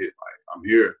right, I'm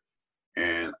here.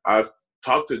 And I've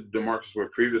talked to DeMarcus Ware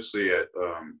previously at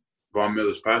Von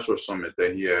Miller's Pass Rush Summit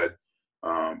that he had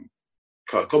a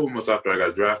couple months after I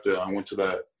got drafted. I went to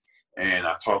that and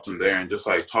I talked to him there, and just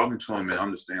like talking to him and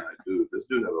understanding like, dude, this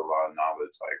dude has a lot of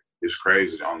knowledge. Like, it's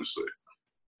crazy, honestly.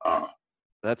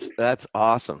 That's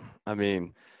awesome. I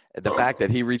mean, the fact that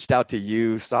he reached out to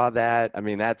you, saw that, I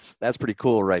mean, that's pretty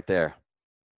cool right there.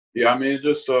 Yeah, I mean, it's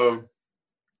just a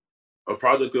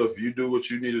product of you do what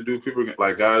you need to do. People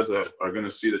like guys that are going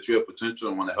to see that you have potential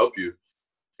and want to help you.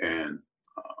 And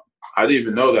I didn't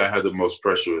even know that I had the most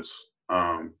pressures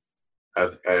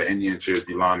at any interior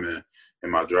D lineman in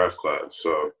my draft class.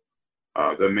 So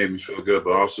that made me feel good,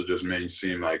 but also just made it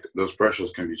seem like those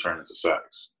pressures can be turned into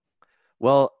sacks.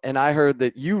 Well, and I heard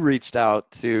that you reached out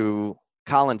to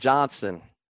Colin Johnson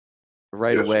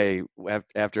right away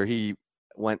after he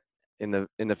went in the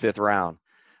 5th round.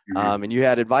 Mm-hmm. And you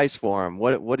had advice for him.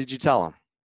 What did you tell him?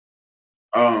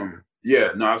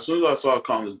 As soon as I saw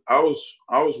Colin, I was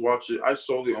watching. I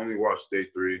solely only watched day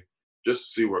 3 just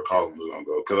to see where Colin was gonna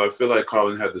go, because I feel like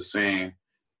Colin had the same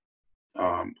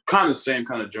kind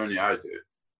of journey I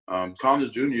did.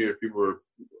 Colin Jr., people were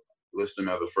listing him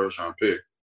as a 1st round pick,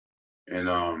 and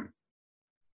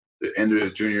the end of the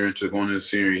junior into going to the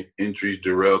senior, injuries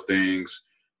derail things.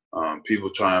 People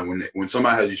trying when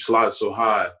somebody has you slotted so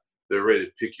high, they're ready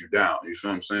to pick you down. You feel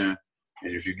what I'm saying?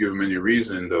 And if you give them any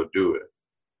reason, they'll do it.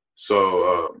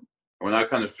 So when I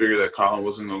kind of figured that Colin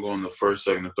wasn't going to go in the 1st,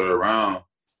 2nd, or 3rd round,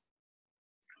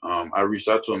 I reached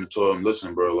out to him and told him,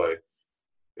 listen, bro, like,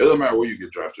 it doesn't matter where you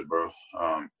get drafted, bro.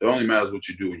 It only matters what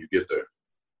you do when you get there.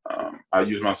 I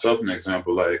use myself as an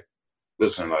example. Like,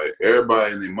 listen, like,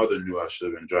 everybody and their mother knew I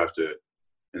should have been drafted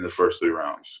in the first 3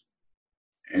 rounds.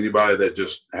 Anybody that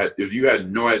just had – if you had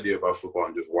no idea about football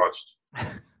and just watched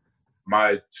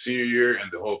my senior year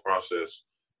and the whole process,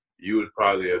 you would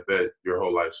probably have bet your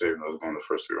whole life savings I was going the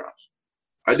first 3 rounds.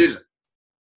 I didn't.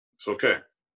 It's okay.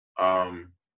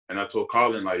 And I told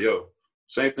Colin, like, yo,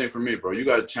 same thing for me, bro. You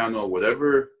got to channel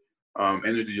whatever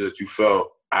energy that you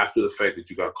felt after the fact that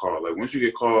you got called. Like, once you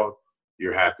get called,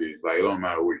 you're happy. Like, it don't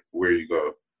matter where you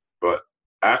go. But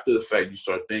after the fact, you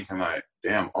start thinking, like,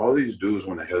 damn, all these dudes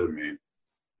went ahead of me.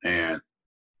 And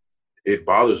it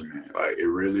bothers me. Like, it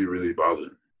really, really bothers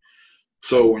me.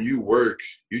 So when you work,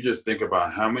 you just think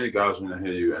about how many guys went ahead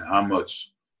of you and how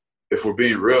much, if we're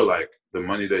being real, like, the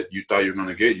money that you thought you were going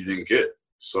to get, you didn't get.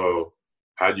 So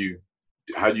how do you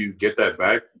get that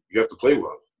back? You have to play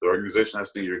well. The organization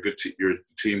has to think you're a good you're a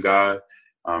team guy,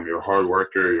 you're a hard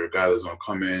worker, you're a guy that's going to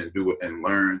come in and do it and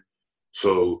learn.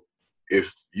 So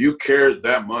if you care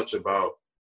that much about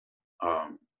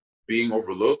being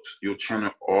overlooked, you'll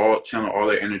channel all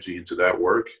that energy into that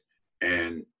work,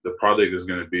 and the product is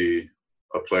going to be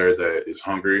a player that is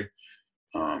hungry,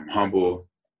 humble,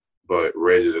 but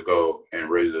ready to go and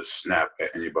ready to snap at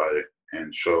anybody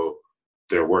and show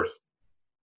their worth.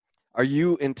 Are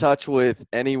you in touch with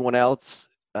anyone else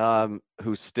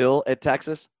who's still at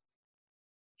Texas?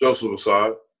 Joseph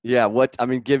Ossai. Yeah.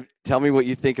 Tell me what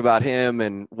you think about him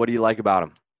and what do you like about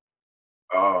him?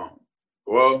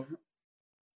 Well,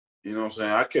 you know what I'm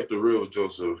saying? I kept it real with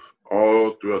Joseph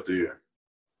all throughout the year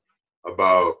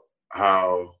about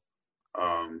how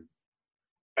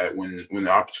when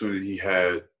the opportunity he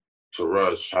had to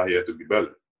rush, how he had to be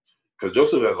better. Because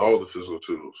Joseph has all the physical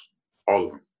tools, all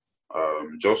of them.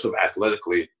 Joseph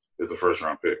athletically is a 1st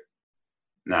round pick.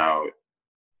 Now,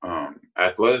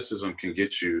 athleticism can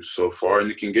get you so far, and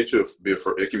it can get you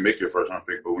it can make you a 1st round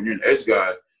pick. But when you're an edge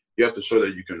guy, you have to show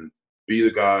that you can be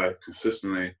the guy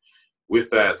consistently with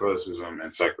that athleticism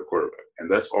and sack the quarterback,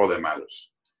 and that's all that matters.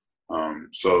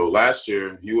 So last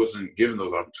year, he wasn't given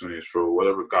those opportunities for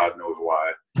whatever God knows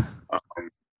why.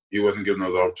 He wasn't given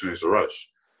those opportunities to rush.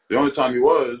 The only time he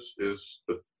was is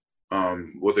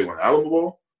what they won, Alamo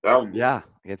Bowl? Yeah,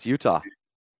 against Utah.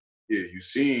 Yeah, you've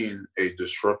seen a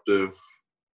disruptive,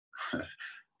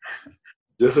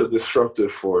 just a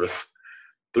disruptive force.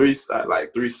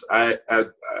 I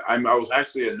was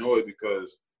actually annoyed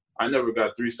because I never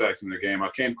got 3 sacks in the game. I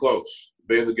came close.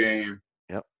 Baylor game.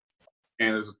 Yep.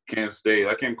 Kansas State.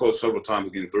 I came close several times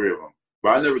to getting 3 of them,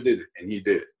 but I never did it, and he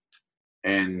did.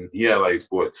 And he had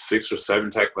 6 or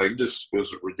 7 tackles. Like, it just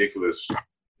was ridiculous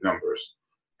numbers.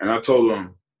 And I told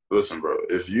him, listen, bro,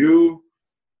 if you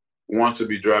want to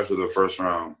be drafted in the 1st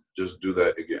round, just do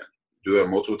that again. Do that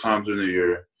multiple times in a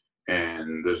year,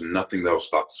 and there's nothing that will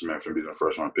stop this man from being a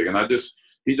 1st round pick. And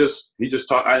he just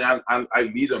taught. I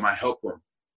lead him. I help him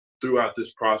throughout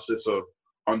this process of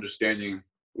understanding,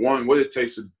 one, what it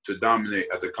takes to dominate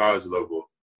at the college level,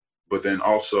 but then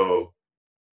also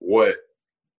what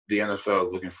the NFL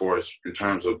is looking for is in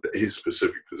terms of his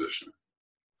specific position.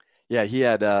 Yeah, he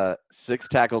had 6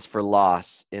 tackles for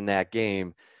loss in that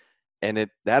game, and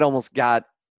that almost got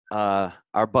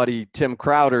our buddy Tim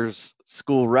Crowder's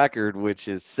school record, which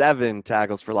is 7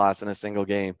 tackles for loss in a single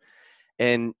game.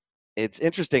 And it's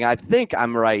interesting. I think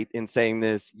I'm right in saying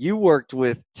this. You worked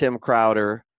with Tim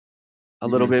Crowder a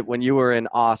little bit when you were in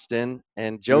Austin,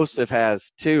 and Joseph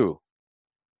has too.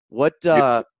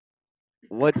 How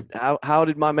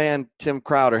did my man Tim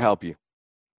Crowder help you?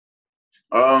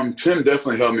 Tim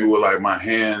definitely helped me with like my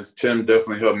hands. Tim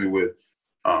definitely helped me with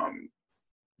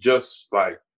just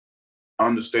like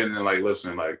understanding, like,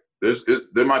 listen, like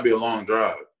there might be a long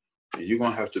drive, and you're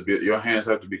gonna have to your hands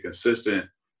have to be consistent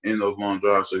in those long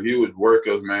drives. So he would work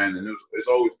us, man, and it's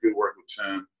always good work with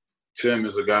Tim. Tim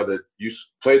is a guy that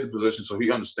played the position, so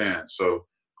he understands. So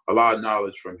a lot of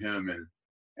knowledge from him and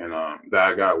that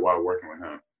I got while working with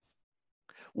him.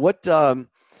 What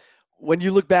when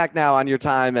you look back now on your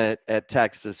time at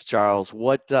Texas, Charles,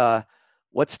 what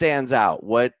stands out?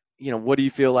 What do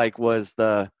you feel like was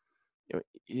the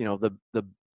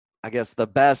I guess the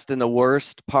best and the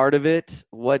worst part of it?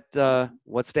 What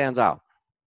stands out?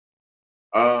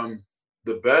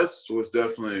 The best was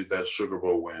definitely that Sugar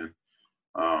Bowl win.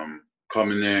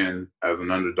 Coming in as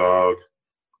an underdog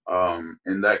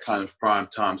in that kind of prime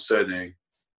time setting,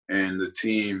 and the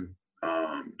team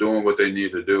doing what they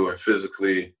need to do and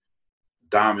physically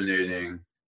dominating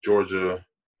Georgia.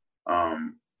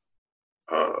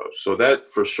 So that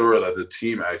for sure, like the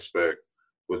team aspect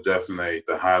was definitely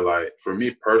the highlight. For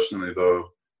me personally,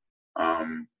 though,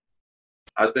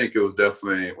 I think it was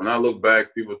definitely, when I look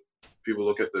back, people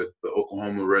look at the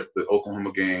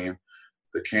Oklahoma game,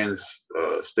 the Kansas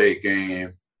State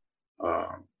game,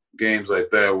 games like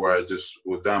that where I just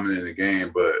was dominating the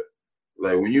game. But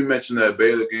like when you mentioned that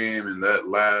Baylor game in that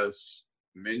last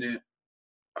minute,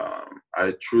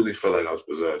 I truly felt like I was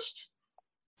possessed.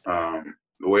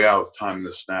 The way I was timing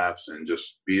the snaps and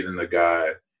just beating the guy,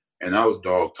 and I was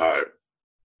dog tired.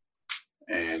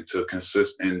 And to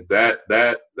consist in that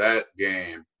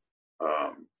game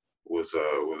was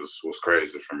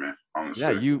crazy for me, honestly.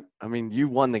 Yeah, you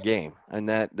won the game, and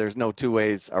that there's no two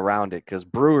ways around it, because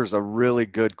Brewer's a really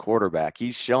good quarterback.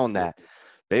 He's shown that.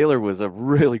 Baylor was a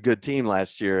really good team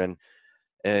last year,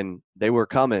 and they were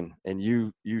coming, and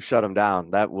you shut them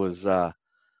down. That was an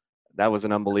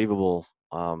unbelievable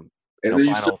final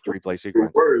 3-play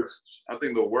sequence. I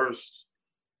think the worst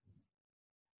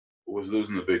was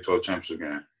losing the Big 12 championship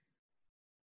game.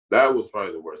 That was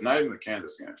probably the worst. Not even the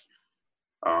Kansas game.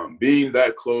 Being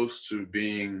that close to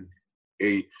being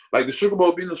being the Sugar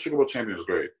Bowl champion is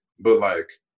great, but like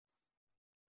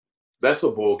that's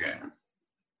a bowl game.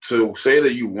 To say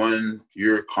that you won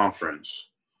your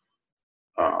conference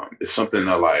is something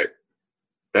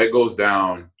that goes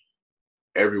down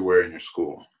everywhere in your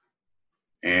school,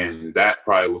 and that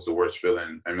probably was the worst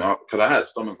feeling. I mean, because I had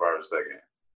stomach virus that game.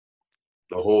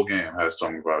 The whole game had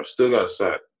stomach virus. Still got a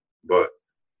sack, but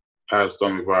had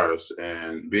stomach virus,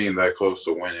 and being that close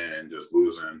to winning and just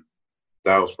losing,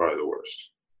 that was probably the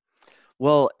worst.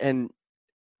 Well, and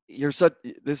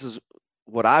this is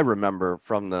what I remember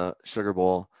from the Sugar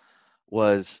Bowl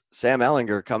was Sam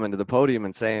Ehlinger coming to the podium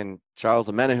and saying, Charles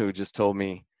Omenihu just told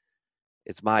me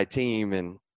it's my team,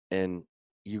 and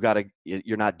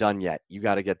you're not done yet. You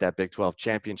got to get that Big 12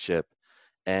 championship.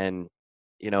 And,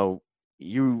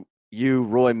 you,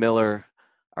 Roy Miller,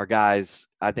 our guys,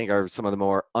 I think, are some of the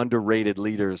more underrated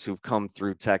leaders who've come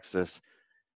through Texas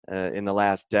in the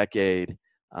last decade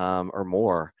or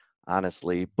more,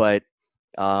 honestly. But,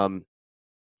 talk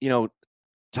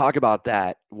about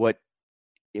that.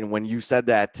 When you said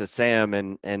that to Sam,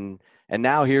 and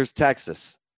now here's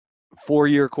Texas,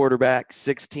 4-year quarterback,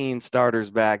 16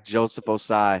 starters back, Joseph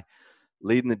Ossai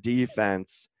leading the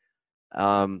defense.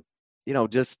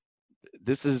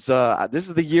 This is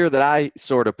the year that I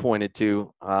sort of pointed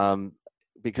to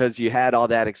because you had all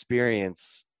that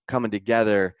experience coming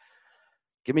together.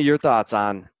 Give me your thoughts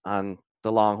on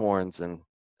the Longhorns and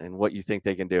what you think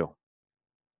they can do.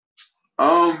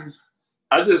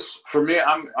 For me,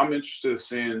 I'm interested in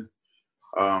seeing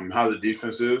how the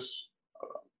defense is.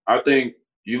 I think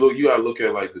you got to look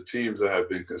at like the teams that have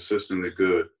been consistently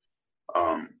good.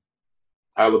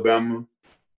 Alabama,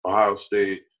 Ohio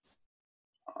State.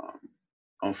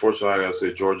 Unfortunately, I got to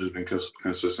say Georgia's been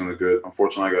consistently good.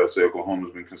 Unfortunately, I got to say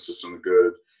Oklahoma's been consistently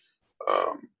good.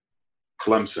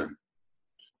 Clemson.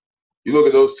 You look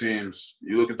at those teams,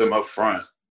 you look at them up front,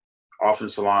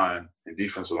 offensive line and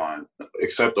defensive line,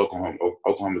 except Oklahoma.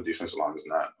 Oklahoma's defensive line is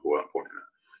not who I'm pointing at.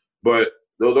 But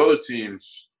those other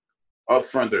teams, up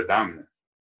front, they're dominant.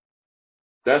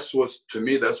 that's what's to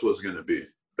me. That's what's going to be.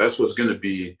 That's what's going to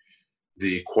be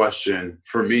the question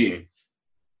for me.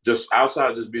 Just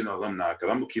outside of just being an alumni, because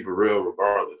I'm gonna keep it real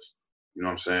regardless. You know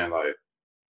what I'm saying? Like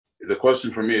the question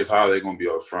for me is how are they gonna be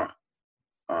up front?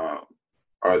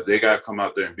 Are they gotta come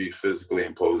out there and be physically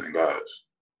imposing guys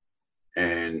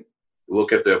and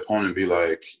look at the opponent and be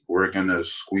like, we're gonna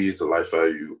squeeze the life out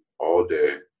of you all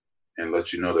day and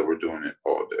let you know that we're doing it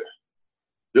all day.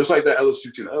 Just like that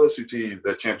LSU team. The LSU team,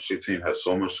 that championship team has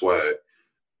so much swag,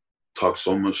 talk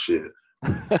so much shit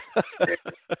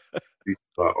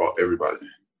about everybody.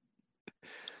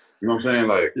 You know what I'm saying?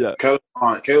 Like, yeah. Caleb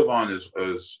Vaughn is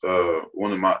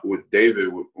one of my with David.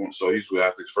 So he's with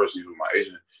Athletes First. He's with my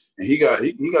agent, and he got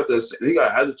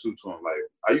attitude to him. Like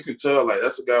you can tell, like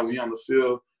that's a guy when he on the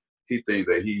field, he think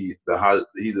that he the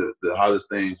hottest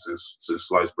thing since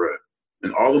sliced bread.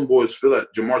 And all them boys feel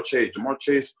that. Jamar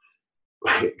Chase,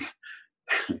 like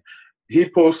he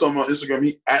posts something on Instagram.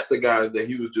 He at the guys that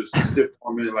he was just stiff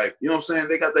arming. Like you know what I'm saying?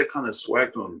 They got that kind of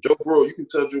swag to him. Joe Burrow, you can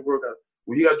tell Joe Burrow got.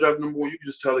 When he got drafted number 1, you can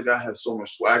just tell the guy has so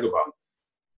much swag about him.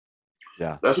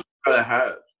 Yeah. That's what you gotta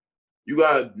have. You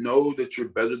gotta know that you're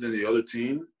better than the other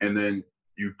team, and then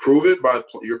you prove it by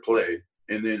your play.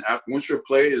 And then once your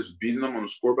play is beating them on the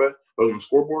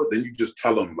scoreboard, then you just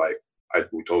tell them like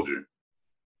we told you.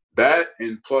 That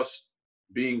and plus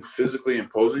being physically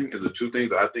imposing is the two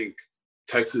things that I think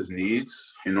Texas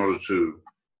needs in order to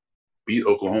beat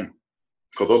Oklahoma.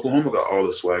 Because Oklahoma got all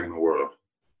the swag in the world.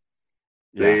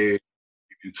 Yeah.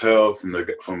 You can tell from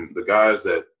the guys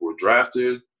that were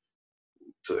drafted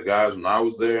to the guys when I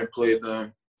was there and played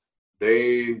them,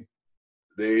 they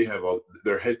have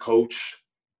their head coach,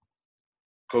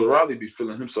 Coach Riley, be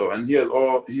feeling himself, and he has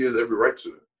every right to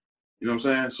it. You know what I'm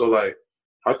saying? So like,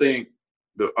 I think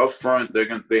the up front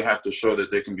they have to show that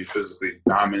they can be physically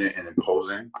dominant and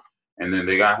imposing, and then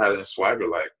they gotta have that swagger,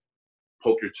 like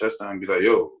poke your chest out and be like,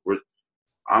 "Yo,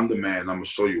 I'm the man. I'm gonna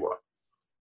show you why."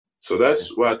 So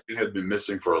that's what I think has been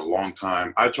missing for a long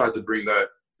time. I tried to bring that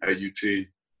at UT.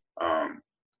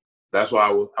 That's why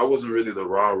I wasn't really the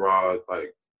rah-rah,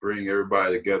 like, bring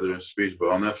everybody together in speech. But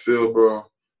on that field, bro,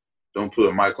 don't put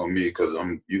a mic on me because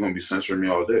you're going to be censoring me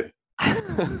all day.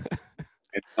 And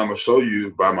I'm going to show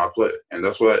you by my play. And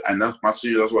that's my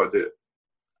senior, that's what I did.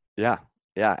 Yeah.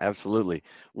 Yeah, absolutely.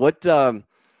 What's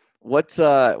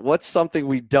something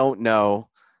we don't know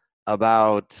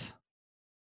about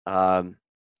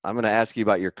I'm going to ask you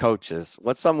about your coaches.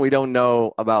 What's something we don't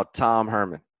know about Tom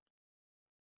Herman?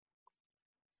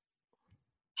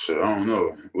 Shit, I don't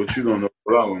know. What you don't know,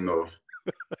 but I don't know.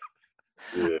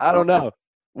 Yeah, I don't know.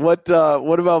 What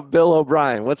about Bill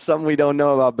O'Brien? What's something we don't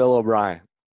know about Bill O'Brien?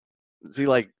 Is he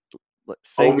like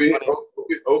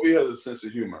Obi has a sense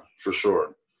of humor for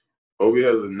sure. Obi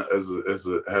has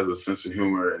a sense of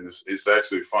humor, and it's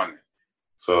actually funny.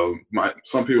 So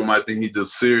some people might think he's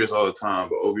just serious all the time,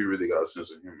 but Obi really got a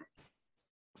sense of humor.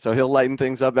 So he'll lighten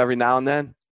things up every now and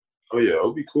then? Oh yeah,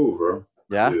 Obi cool, bro.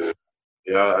 Yeah?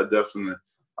 Yeah, I definitely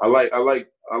I like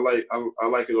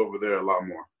it over there a lot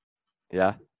more.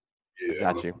 Yeah?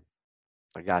 Yeah.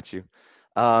 I got you.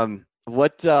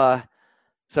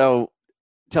 So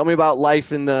tell me about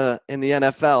life in the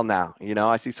NFL now. You know,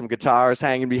 I see some guitars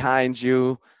hanging behind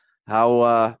you.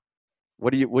 How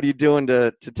what are you doing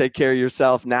to take care of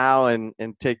yourself now and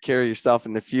take care of yourself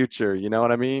in the future? You know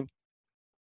what I mean?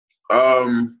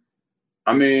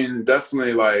 I mean,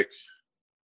 definitely like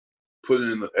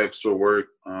putting in the extra work.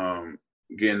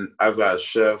 Again, I've got a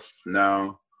chef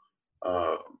now.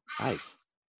 Nice.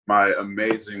 My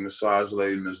amazing massage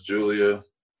lady, Miss Julia.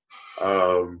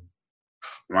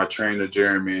 My trainer,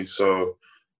 Jeremy. So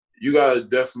you gotta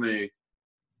definitely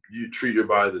treat your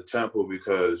body as a temple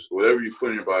because whatever you put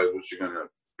in your body is what you're gonna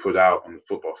put out on the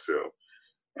football field.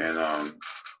 And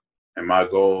my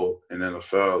goal in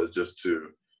NFL is just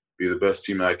to be the best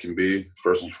team I can be,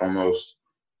 first and foremost,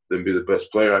 then be the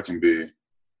best player I can be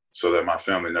so that my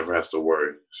family never has to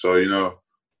worry. So, you know,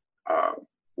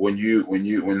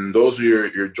 when those are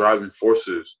your driving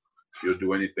forces, you'll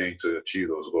do anything to achieve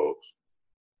those goals.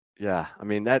 Yeah, I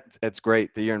mean that's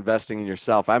great that you're investing in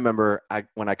yourself. I remember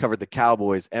when I covered the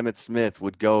Cowboys, Emmitt Smith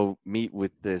would go meet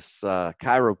with this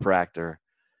chiropractor,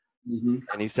 and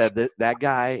he said that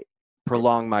guy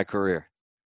prolonged my career.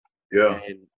 Yeah,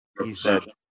 and he said,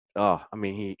 "Oh, I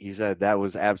mean, he said that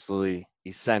was absolutely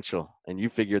essential, and you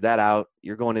figured that out.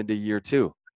 You're going into year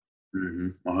 2."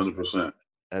 100%.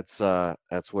 That's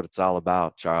what it's all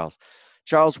about, Charles.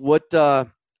 Charles, what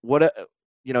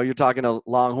you know, you're talking to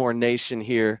Longhorn Nation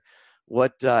here.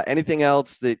 What anything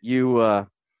else that you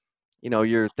you know,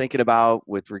 you're thinking about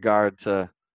with regard to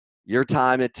your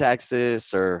time at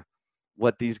Texas or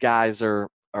what these guys are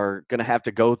are going to have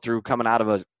to go through coming out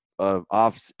of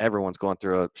everyone's going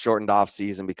through a shortened off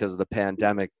season because of the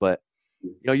pandemic, but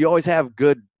you always have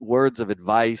good words of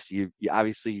advice. You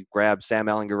obviously grab Sam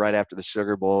Ehlinger right after the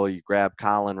Sugar Bowl. You grab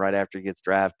Colin right after he gets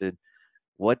drafted.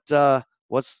 What's the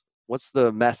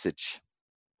message?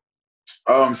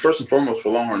 First and foremost,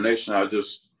 for Longhorn Nation, I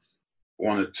just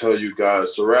want to tell you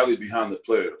guys to rally behind the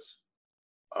players.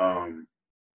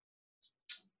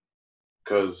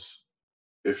 Because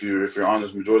if you're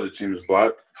honest, majority of the team is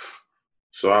black.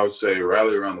 So I would say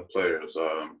rally around the players.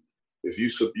 If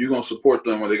you're going to support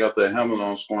them when they got that helmet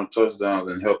on, scoring touchdowns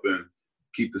and helping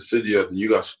keep the city up, and you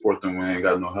got to support them when they ain't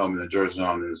got no helmet and jersey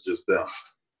on, and it's just them.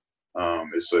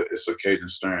 It's a Caden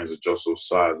Stearns, a Joseph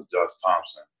Sides, a Josh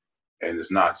Thompson, and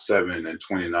it's not 7 and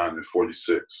 29 and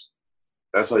 46.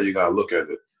 That's how you got to look at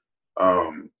it.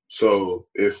 So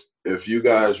if you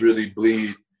guys really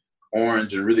bleed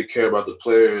orange and really care about the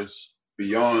players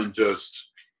beyond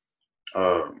just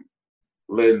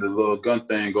letting the little gun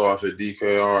thing go off at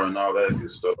DKR and all that good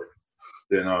stuff,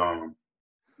 then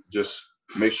just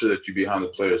make sure that you behind the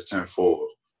players tenfold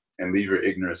and leave your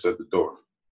ignorance at the door.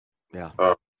 Yeah.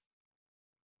 But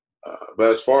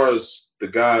as far as the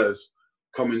guys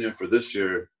coming in for this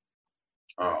year,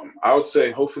 I would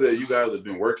say hopefully that you guys have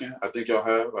been working. I think y'all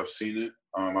have. I've seen it.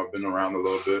 I've been around a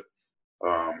little bit.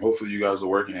 Hopefully you guys are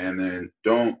working, and then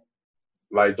don't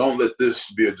let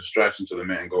this be a distraction to the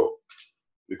main goal.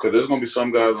 Because there's gonna be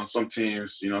some guys on some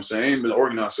teams, you know what I'm saying, ain't been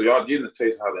organized. So y'all getting a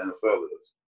taste of how the NFL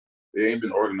is. They ain't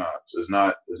been organized. There's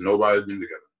nobody's been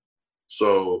together.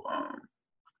 So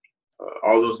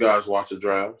all those guys watch the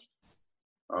draft.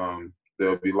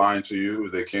 They'll be lying to you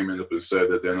if they came in up and said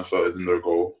that the NFL isn't their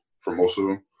goal for most of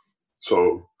them.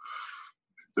 So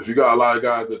if you got a lot of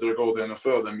guys that their goal to the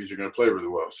NFL, that means you're going to play really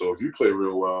well. So if you play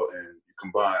real well and you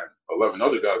combine 11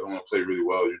 other guys that want to play really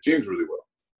well, your team's really well.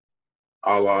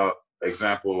 A la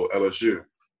example, LSU.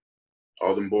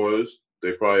 All them boys,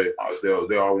 they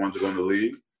all want to go in the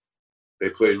league. They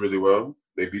played really well.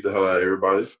 They beat the hell out of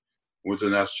everybody. Went to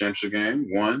the national championship game,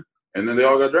 won, and then they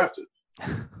all got drafted.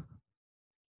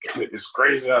 It's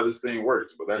crazy how this thing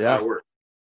works, but that's how it works.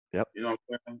 Yep. You know what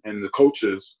I'm saying? And the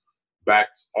coaches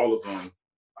backed all of them,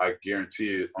 I guarantee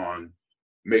it, on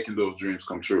making those dreams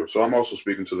come true. So I'm also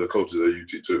speaking to the coaches at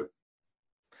UT too.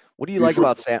 What do you like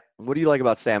about Sam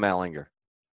Ehlinger?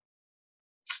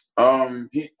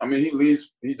 He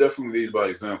definitely leads by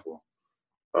example.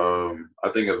 I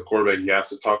think as a quarterback he has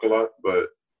to talk a lot, but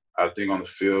I think on the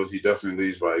field he definitely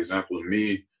leads by example. To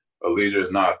me, a leader is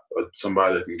not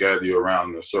somebody that can gather you around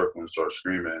in a circle and start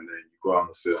screaming, and then you go out on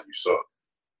the field and you suck.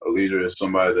 A leader is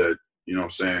somebody that, you know what I'm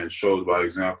saying, shows by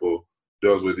example,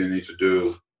 does what they need to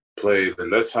do, plays.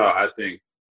 And that's how I think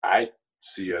I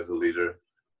see as a leader.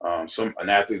 An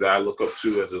athlete that I look up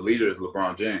to as a leader is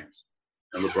LeBron James.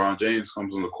 And LeBron James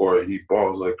comes on the court and he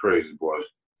balls like crazy, boy.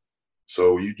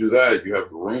 So when you do that, you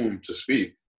have room to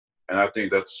speak. And I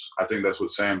think that's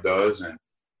what Sam does. And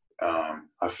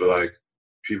I feel like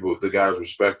the guys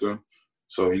respect him.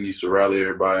 So he needs to rally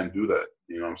everybody and do that.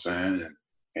 You know what I'm saying?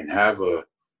 And have a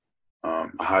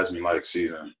Heisman-like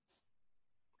season.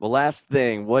 Well, last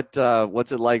thing, what's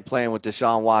it like playing with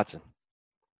Deshaun Watson?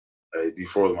 Hey,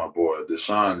 D4 my boy.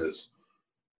 Deshaun's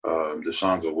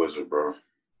a wizard, bro.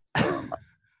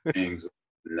 Things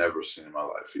I've never seen in my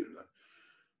life, even that.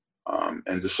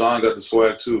 And Deshaun got the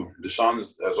swag too. Deshaun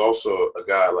is also a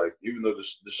guy, like, even though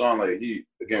Deshaun, like, we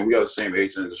got the same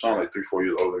age, and Deshaun like 3-4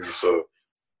 years older than me. So,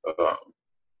 but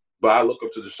I look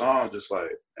up to Deshaun just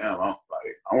like, damn, I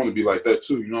want to be like that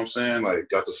too. You know what I'm saying? Like,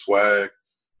 got the swag,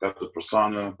 got the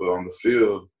persona, but on the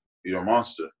field, you're a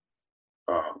monster.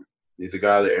 He's a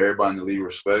guy that everybody in the league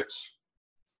respects.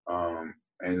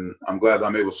 And I'm glad that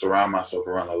I'm able to surround myself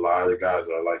around a lot of the guys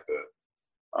that are like that.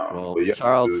 But yeah,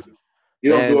 Charles, dude, he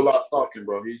don't do a lot of talking,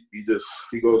 bro.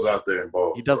 He goes out there and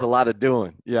balls. He does a lot of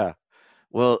doing. Yeah.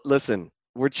 Well, listen,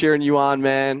 we're cheering you on,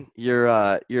 man. You're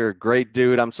a great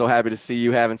dude. I'm so happy to see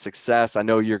you having success. I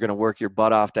know you're going to work your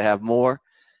butt off to have more,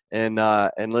 and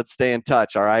let's stay in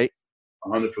touch. All right.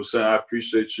 100%. I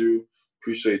appreciate you.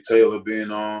 Appreciate Taylor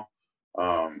being on.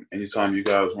 Anytime you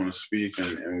guys want to speak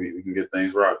and we can get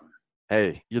things rocking.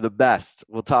 Hey, you're the best.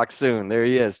 We'll talk soon. There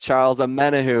he is, Charles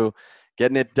Omenihu,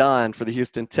 getting it done for the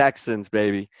Houston Texans,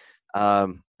 baby.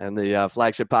 And the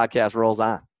flagship podcast rolls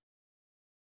on.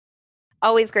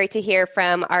 Always great to hear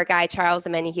from our guy, Charles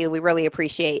Omenihu. We really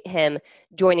appreciate him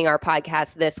joining our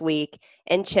podcast this week.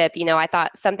 And Chip, I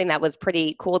thought something that was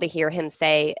pretty cool to hear him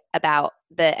say about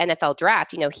the NFL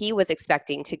draft. He was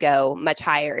expecting to go much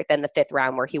higher than the 5th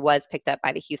round, where he was picked up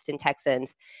by the Houston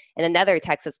Texans. And another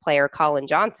Texas player, Colin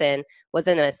Johnson, was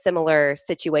in a similar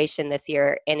situation this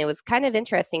year. And it was kind of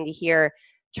interesting to hear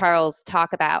Charles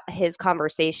talk about his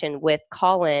conversation with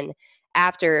Colin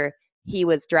after he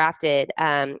was drafted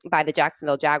by the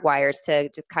Jacksonville Jaguars, to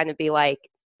just kind of be like,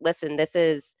 listen, this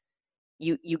is,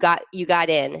 you got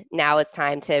in. Now it's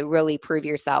time to really prove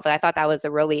yourself. And I thought that was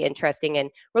a really interesting and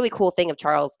really cool thing of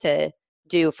Charles to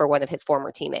do for one of his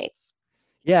former teammates.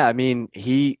 Yeah, I mean,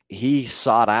 he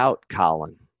sought out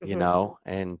Colin, Mhm.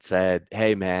 and said,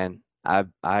 "Hey, man,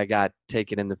 I got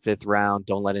taken in the 5th round.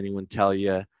 Don't let anyone tell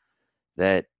you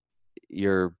that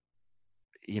you're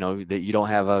that you don't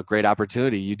have a great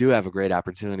opportunity. You do have a great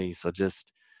opportunity. So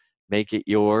just make it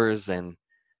yours." And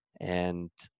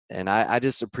I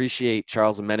just appreciate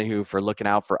Charles Omenihu for looking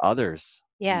out for others.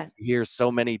 You Yeah. hear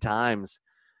so many times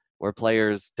where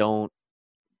players don't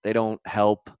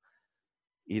help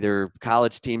either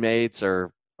college teammates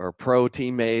or pro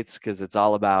teammates because it's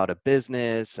all about a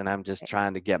business and I'm just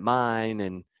trying to get mine.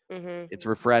 And Hmm. it's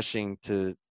refreshing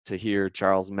to hear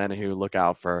Charles Omenihu look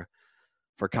out for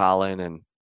Colin.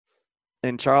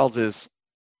 And Charles is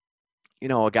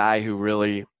a guy who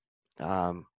really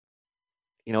um,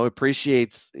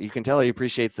 appreciates. You can tell he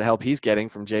appreciates the help he's getting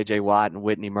from J.J. Watt and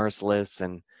Whitney Merciless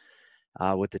and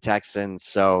with the Texans.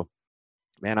 So,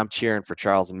 man, I'm cheering for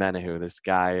Charles Omenihu. This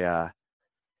guy,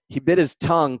 he bit his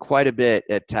tongue quite a bit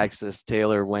at Texas,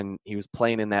 Taylor, when he was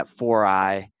playing in that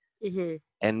 4-eye, Hmm.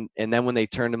 and then when they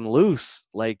turned him loose,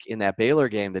 like in that Baylor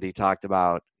game that he talked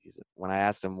about, when I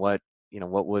asked him what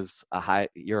was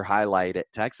your highlight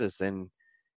at Texas, and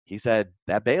he said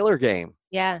that Baylor game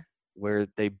Yeah. where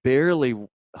they barely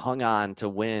hung on to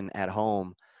win at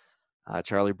home.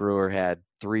 Charlie Brewer had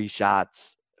 3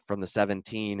 shots from the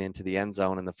 17 into the end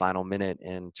zone in the final minute,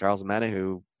 and Charles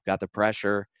Omenihu got the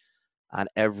pressure on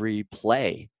every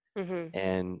play, Hmm.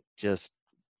 and just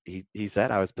he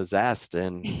said I was possessed,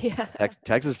 and Yeah.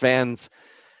 Texas fans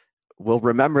will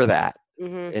remember that.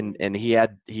 Hmm. And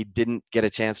he didn't get a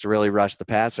chance to really rush the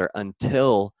passer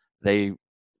until they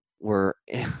were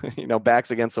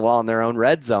backs against the wall in their own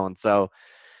red zone. So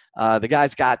the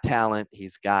guy's got talent.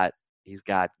 He's got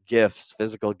gifts,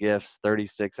 physical gifts,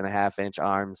 36.5-inch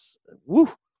arms. Woo!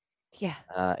 Yeah.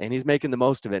 And he's making the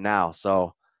most of it now.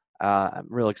 So I'm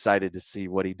real excited to see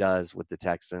what he does with the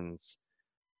Texans.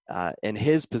 And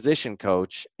his position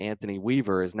coach, Anthony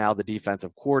Weaver, is now the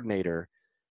defensive coordinator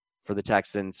for the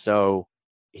Texans. So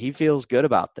he feels good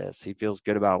about this. He feels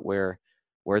good about where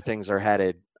things are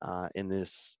headed in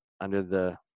this under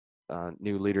the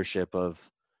new leadership of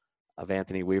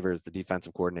Anthony Weaver as the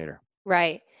defensive coordinator.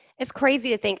 Right. It's crazy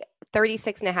to think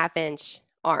 36.5-inch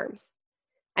arms.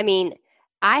 I mean,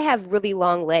 I have really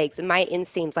long legs and my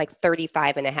inseam's like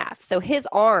 35.5. So his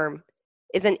arm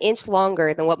is an inch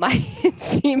longer than what my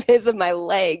inseam is of my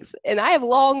legs. And I have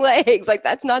long legs. Like,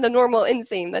 that's not a normal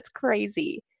inseam. That's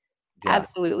crazy. Yeah.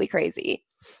 Absolutely crazy.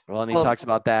 Well, and he Well, talks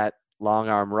about that long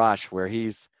arm rush where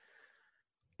he's,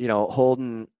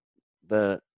 holding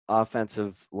the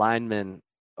offensive lineman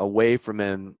away from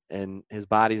him and his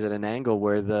body's at an angle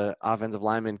where the offensive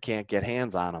lineman can't get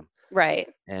hands on him. right.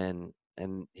 And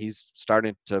he's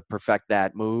starting to perfect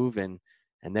that move, and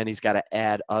then he's got to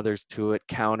add others to it,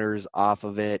 counters off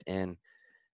of it, and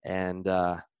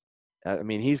I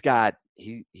mean he's got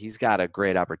a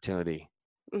great opportunity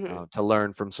Hmm. to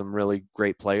learn from some really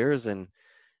great players and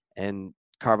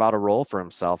carve out a role for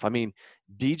himself. I mean,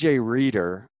 DJ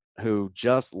Reader, who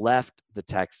just left the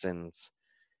Texans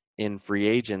in free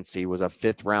agency, was a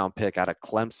 5th round pick out of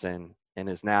Clemson and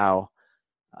is now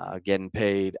getting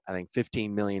paid, I think,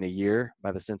 $15 million a year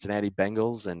by the Cincinnati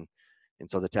Bengals, and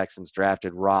so the Texans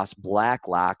drafted Ross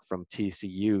Blacklock from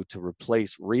TCU to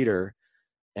replace Reader,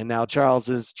 and now Charles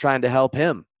is trying to help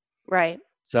him. Right.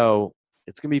 So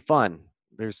it's gonna be fun.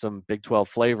 There's some Big 12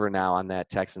 flavor now on that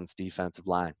Texans defensive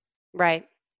line. Right.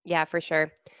 Yeah, for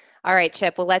sure. All right,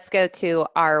 Chip. Well, let's go to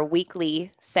our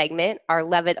weekly segment, our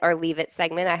Love It or Leave It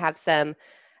segment. I have some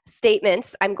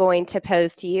statements I'm going to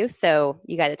pose to you. So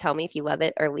you got to tell me if you love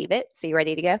it or leave it. So you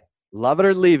ready to go? Love it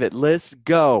or leave it. Let's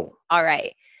go. All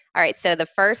right. All right. So the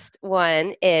first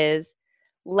one is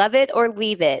love it or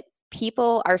leave it.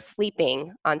 People are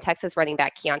sleeping on Texas running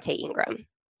back Keontae Ingram.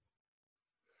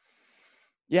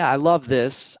 Yeah, I love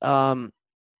this.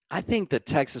 I think the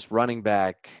Texas running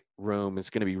back room is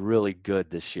going to be really good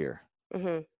this year.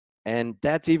 Hmm. And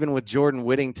that's even with Jordan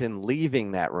Whittington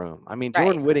leaving that room. I mean, Right.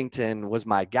 Jordan Whittington was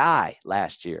my guy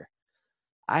last year.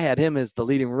 I had him as the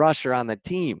leading rusher on the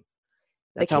team.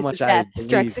 The That's how kiss much of I death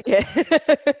strikes believe.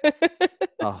 again.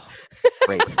 Oh,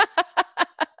 great.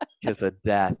 Kiss of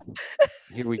death.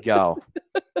 Here we go.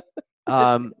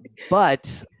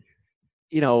 But,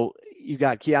 you know, you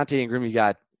got Keontae Ingram, you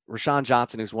got Rashawn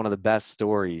Johnson, who's one of the best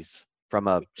stories from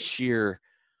a sheer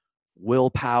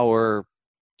willpower,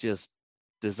 just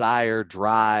desire,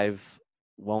 drive,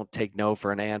 won't take no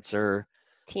for an answer.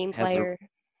 Team Has player.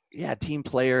 team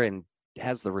player, and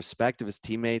has the respect of his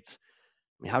teammates.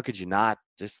 I mean, how could you not?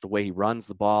 Just the way he runs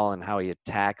the ball and how he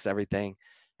attacks everything.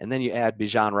 And then you add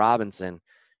Bijan Robinson,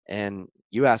 and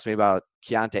you asked me about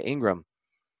Keontae Ingram.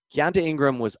 Keontae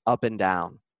Ingram was up and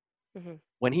down. Mm-hmm.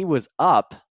 When he was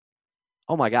up,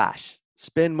 oh my gosh,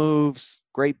 spin moves,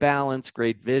 great balance,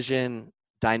 great vision,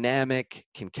 dynamic,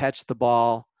 can catch the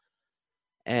ball.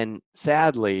 And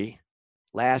sadly,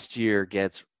 last year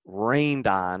gets rained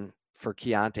on for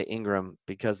Keontae Ingram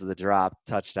because of the drop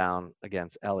touchdown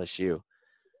against LSU.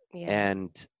 Yeah.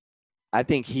 And I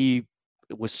think he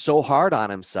was so hard on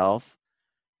himself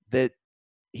that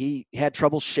he had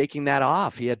trouble shaking that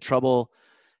off. He had trouble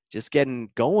just getting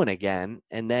going again.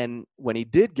 And then when he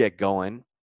did get going,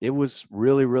 it was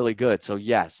really, really good. So,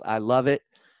 yes, I love it.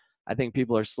 I think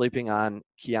people are sleeping on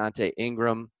Keontae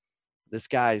Ingram. This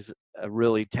guy's a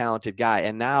really talented guy.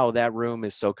 And now that room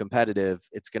is so competitive,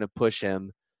 it's going to push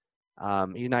him.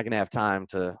 He's not going to have time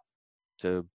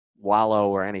to wallow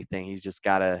or anything. He's just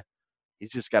got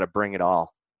to bring it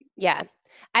all. Yeah,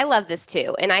 I love this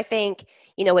too. And I think,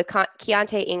 you know, with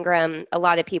Keontae Ingram, a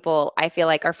lot of people, I feel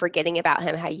like, are forgetting about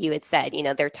him, how you had said. You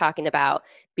know, they're talking about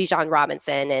Bijan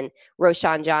Robinson and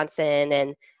Roshan Johnson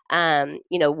and,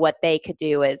 you know, what they could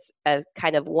do as a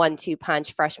kind of 1-2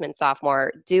 punch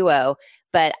freshman-sophomore duo.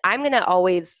 But I'm going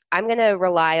to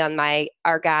rely on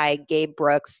our guy, Gabe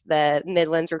Brooks, the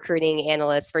Midlands recruiting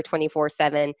analyst for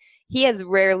 24/7. He has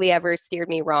rarely ever steered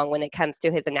me wrong when it comes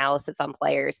to his analysis on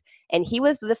players. And he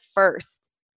was the first,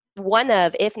 one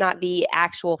of, if not the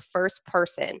actual first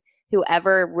person who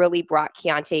ever really brought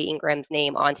Keontae Ingram's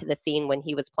name onto the scene when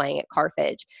he was playing at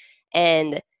Carthage.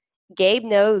 And Gabe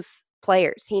knows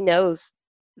players. He knows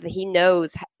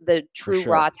the true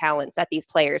sure. raw talents that these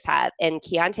players have. And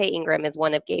Keontae Ingram is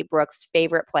one of Gabe Brooks'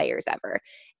 favorite players ever.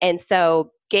 And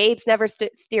so Gabe's never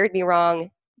steered me wrong.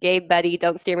 Gabe, buddy,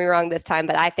 don't steer me wrong this time.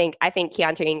 But I think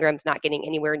Keontae Ingram's not getting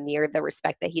anywhere near the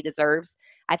respect that he deserves.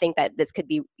 I think that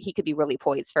he could be really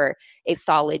poised for a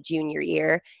solid junior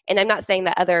year. And I'm not saying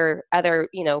that other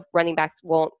running backs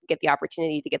won't get the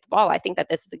opportunity to get the ball. I think that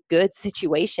this is a good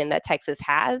situation that Texas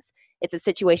has. It's a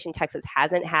situation Texas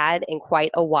hasn't had in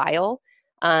quite a while,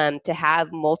 to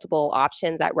have multiple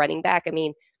options at running back. I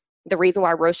mean, the reason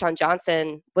why Roshan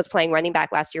Johnson was playing running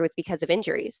back last year was because of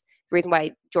injuries. The reason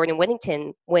why Jordan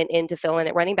Whittington went in to fill in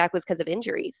at running back was because of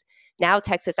injuries. Now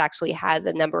Texas actually has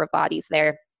a number of bodies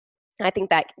there. I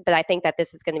think that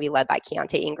this is going to be led by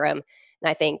Keontae Ingram. And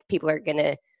I think people are going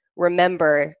to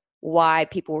remember why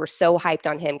people were so hyped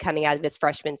on him coming out of his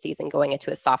freshman season going into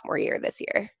his sophomore year this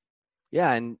year.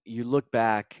 Yeah, and you look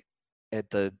back at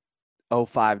the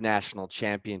 2005 national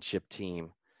championship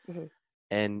team, Mm-hmm.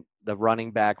 and the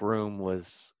running back room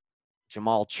was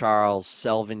Jamal Charles,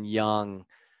 Selvin Young,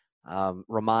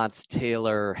 Ramonce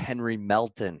Taylor, Henry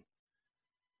Melton.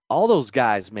 All those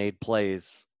guys made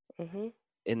plays Mm-hmm.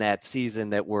 in that season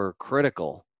that were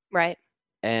critical. Right.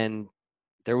 And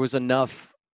there was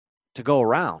enough to go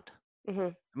around. Mm-hmm.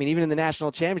 I mean, even in the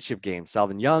national championship game,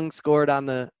 Selvin Young scored on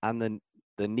the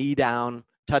knee down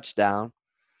touchdown.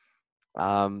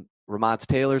 Ramonce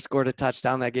Taylor scored a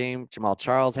touchdown that game. Jamal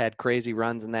Charles had crazy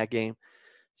runs in that game.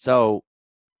 So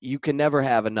you can never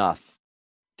have enough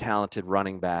talented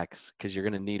running backs because you're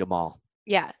going to need them all.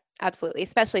 Yeah, absolutely.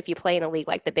 Especially if you play in a league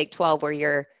like the Big 12 where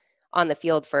you're on the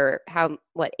field for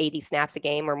 80 snaps a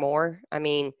game or more. I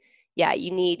mean, yeah,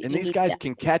 you need. And these guys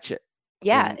can catch it.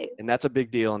 Yeah. And that's a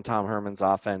big deal in Tom Herman's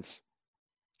offense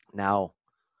now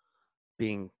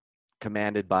being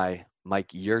commanded by Mike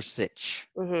Yurcich,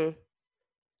 Mm-hmm.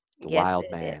 the wild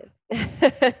man.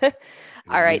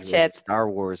 All right, Chip. Star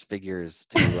Wars figures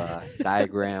to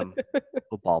diagram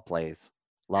football plays.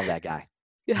 Love that guy.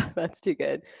 Yeah, that's too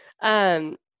good.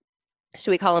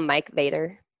 Should we call him Mike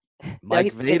Vader?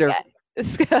 Mike Vader.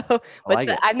 Let's go.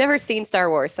 I've never seen Star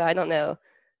Wars, so I don't know.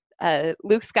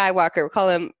 Luke Skywalker. We'll call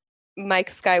him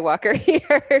Mike Skywalker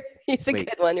here. He's a good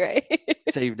one, right?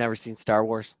 So you've never seen Star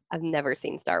Wars? I've never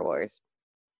seen Star Wars.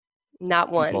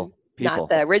 Not one. People. Not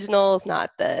the originals,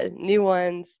 not the new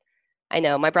ones. I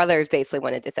know. My brothers basically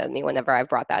wanted to send me whenever I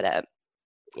brought that up.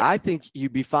 Yeah. I think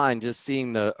you'd be fine just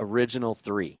seeing the original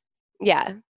 3.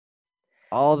 Yeah.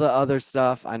 All the other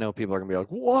stuff, I know people are going to be like,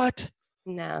 what?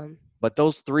 No. But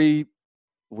those 3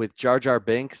 with Jar Jar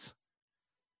Binks,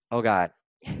 oh, God.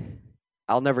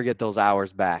 I'll never get those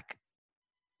hours back.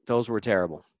 Those were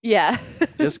terrible. Yeah.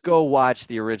 Just go watch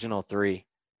the original 3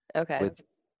 Okay. with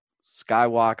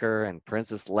Skywalker and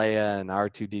Princess Leia and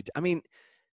R2-D2. I mean,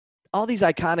 all these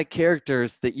iconic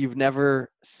characters that you've never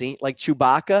seen, like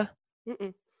Chewbacca,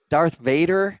 Mm-mm. Darth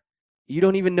Vader. You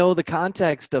don't even know the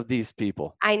context of these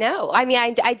people. I know. I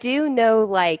mean, I do know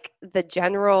like the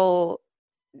general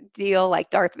deal, like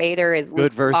Darth Vader is Good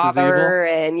Luke's versus father,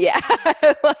 and yeah,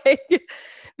 like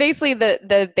basically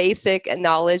the basic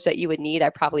knowledge that you would need. I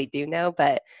probably do know,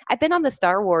 but I've been on the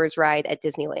Star Wars ride at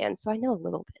Disneyland, so I know a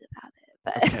little bit about it.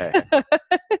 But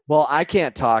Okay. Well, I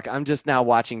can't talk. I'm just now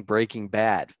watching Breaking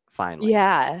Bad finally.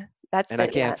 yeah, that's And I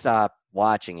been can't stop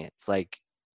watching it. It's like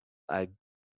I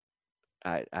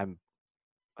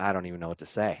don't even know what to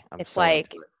say. I'm It's so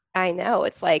like into it. I know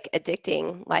it's like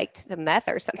addicting, like to meth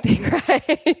or something, right?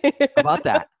 How about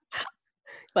that?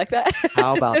 Like that?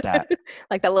 How about that?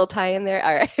 Like that little tie in there.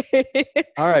 All right.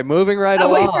 All right, moving right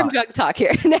Away along. from drug talk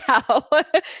here now.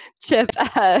 Chip,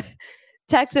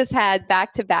 Texas had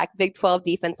back-to-back Big 12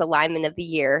 Defensive Lineman of the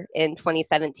Year in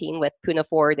 2017 with Poona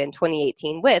Ford and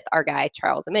 2018 with our guy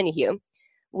Charles Omenihu.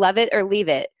 Love it or leave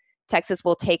it, Texas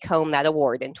will take home that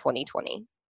award in 2020.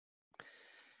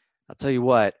 I'll tell you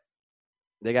what,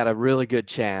 they got a really good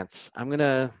chance. I'm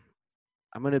gonna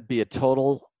be a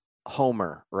total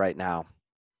homer right now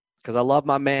because I love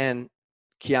my man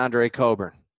Keandre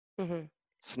Coburn. Mm-hmm.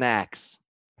 Snacks.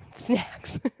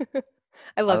 Snacks.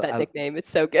 I love that I- nickname. It's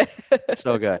so good.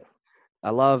 So good.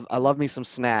 I love me some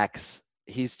Snacks.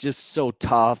 He's just so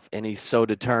tough and he's so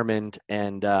determined.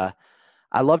 And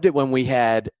I loved it when we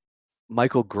had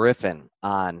Michael Griffin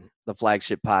on the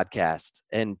flagship podcast.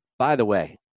 And by the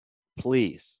way,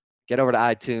 please get over to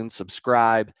iTunes,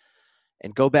 subscribe,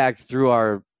 and go back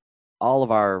through all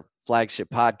of our flagship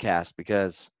podcasts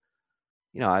because,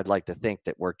 I'd like to think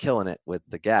that we're killing it with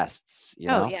the guests,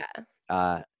 Oh,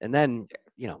 yeah. and then,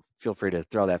 feel free to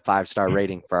throw that 5-star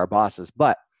rating for our bosses.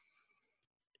 But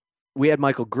we had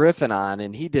Michael Griffin on,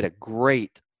 and he did a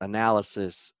great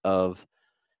analysis of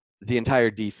the entire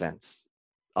defense.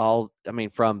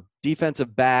 From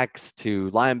defensive backs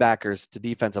to linebackers to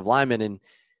defensive linemen. And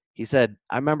he said,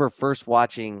 I remember first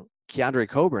watching Keandre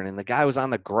Coburn, and the guy was on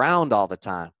the ground all the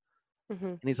time. Mm-hmm.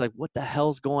 And he's like, what the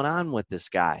hell's going on with this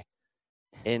guy?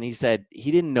 And he said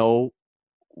he didn't know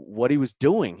what he was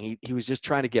doing. He was just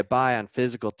trying to get by on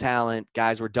physical talent.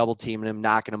 Guys were double teaming him,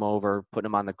 knocking him over, putting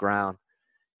him on the ground.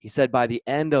 He said by the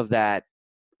end of that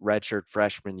redshirt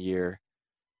freshman year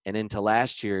and into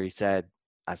last year, he said,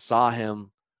 I saw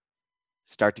him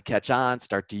start to catch on,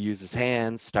 start to use his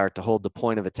hands, start to hold the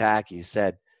point of attack. He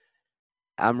said,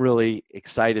 I'm really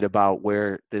excited about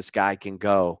where this guy can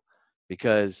go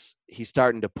because he's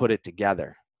starting to put it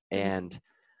together. And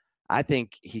I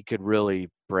think he could really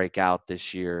break out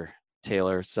this year,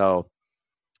 Taylor. So,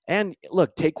 and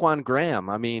look, Taquan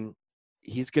Graham,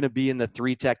 he's going to be in the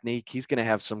 3 technique. He's going to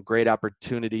have some great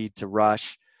opportunity to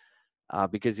rush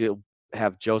because he'll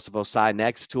have Joseph Osai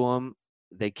next to him.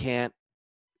 They can't,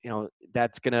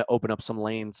 that's going to open up some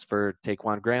lanes for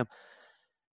Taquan Graham.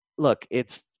 Look,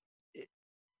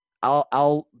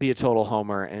 I'll be a total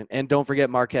homer. And don't forget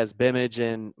Marquez Bimage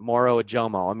and Moro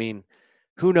Ajomo.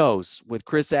 Who knows with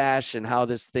Chris Ash and how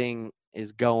this thing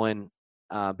is going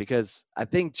because I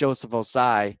think Joseph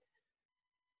Osai,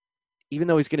 even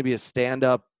though he's going to be a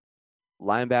stand-up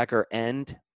linebacker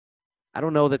end, I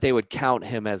don't know that they would count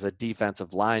him as a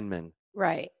defensive lineman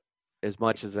Right. as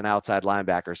much as an outside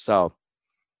linebacker. So,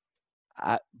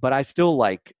 but I still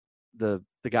like the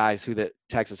guys who that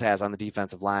Texas has on the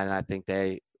defensive line, and I think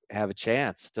they have a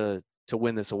chance to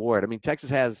win this award. Texas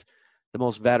has the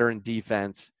most veteran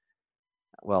defense.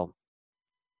 Well,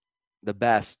 the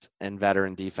best and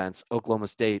veteran defense. Oklahoma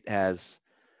State has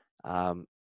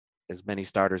as many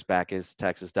starters back as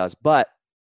Texas does. But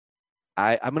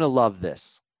I'm going to love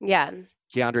this. Yeah.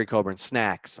 Keandre Coburn,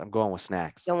 Snacks. I'm going with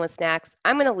Snacks. Going with Snacks.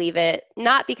 I'm going to leave it,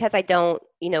 not because I don't,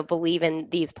 believe in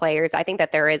these players. I think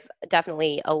that there is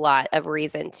definitely a lot of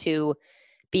reason to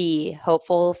be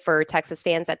hopeful for Texas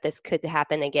fans that this could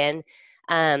happen again.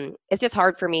 It's just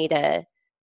hard for me to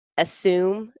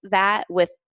assume that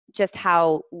with just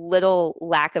how little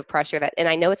lack of pressure that, and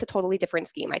I know it's a totally different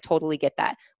scheme. I totally get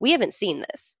that. We haven't seen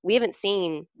this. We haven't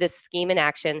seen this scheme in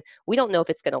action. We don't know if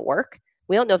it's going to work.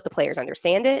 We don't know if the players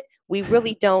understand it. We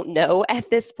really don't know at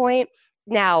this point.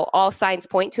 Now, all signs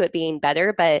point to it being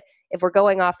better, but if we're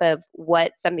going off of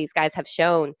what some of these guys have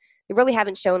shown, they really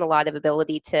haven't shown a lot of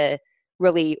ability to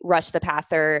really rush the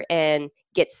passer and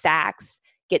get sacks,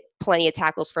 get plenty of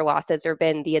tackles for losses. There have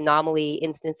been the anomaly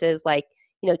instances like,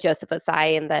 Joseph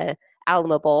Osai in the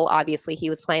Alamo Bowl. Obviously, he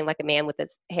was playing like a man with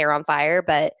his hair on fire,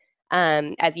 but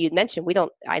as you'd mentioned,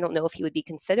 I don't know if he would be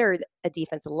considered a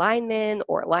defensive lineman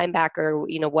or a linebacker,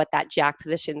 what that jack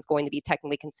position is going to be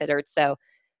technically considered. So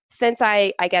since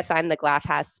I guess I'm the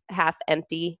glass half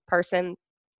empty person,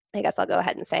 I guess I'll go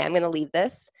ahead and say I'm going to leave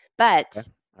this, but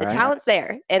the talent's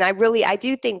there. And I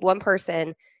do think one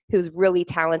person who's really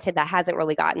talented that hasn't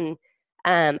really gotten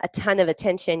a ton of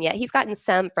attention yet, he's gotten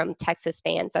some from Texas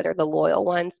fans that are the loyal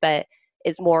ones, but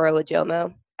is Moro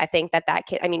Ojomo. I think that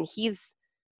kid, I mean, he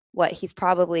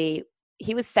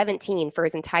was 17 for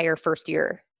his entire first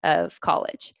year of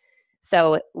college.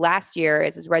 So last year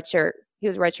is his redshirt. He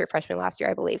was a redshirt freshman last year,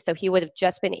 I believe. So he would have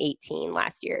just been 18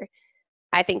 last year.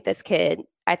 I think the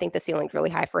ceiling's really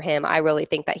high for him. I really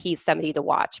think that he's somebody to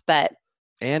watch.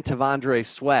 And Tavondre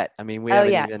Sweat. I mean, we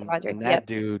haven't even that yep.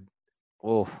 dude.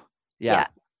 Oh, yeah.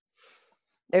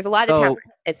 There's a lot of talent.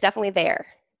 It's definitely there.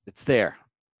 It's there.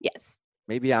 Yes.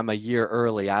 Maybe I'm a year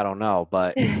early. I don't know,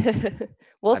 but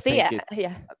we'll see.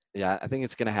 Yeah, I think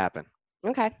it's going to happen.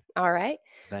 Okay. All right.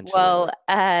 Eventually. Well,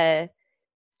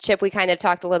 Chip, we kind of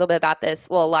talked a little bit about this.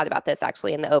 Well, a lot about this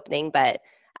actually in the opening, but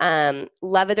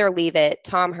love it or leave it,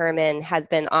 Tom Herman has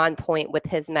been on point with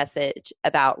his message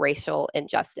about racial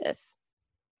injustice.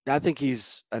 I think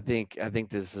this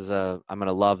is I'm going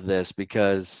to love this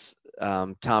because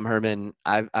Tom Herman,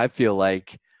 I feel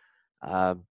like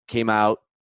came out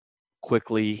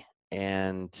quickly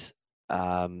and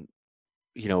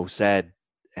said,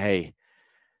 hey,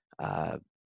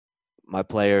 my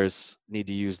players need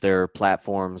to use their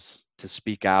platforms to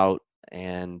speak out,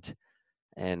 and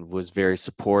was very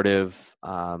supportive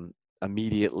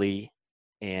immediately,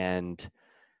 and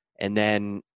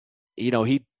then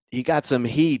he got some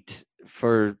heat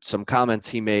for some comments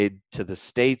he made to the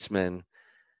Statesman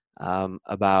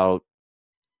about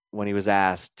when he was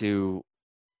asked, do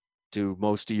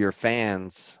most of your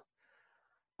fans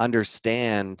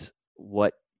understand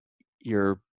what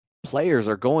your players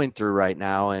are going through right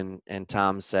now? And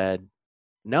Tom said,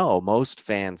 no, most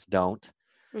fans don't.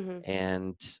 Mm-hmm.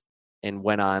 And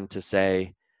went on to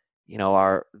say,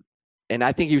 and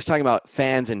I think he was talking about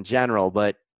fans in general,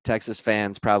 but Texas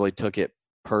fans probably took it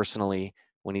personally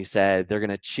when he said they're going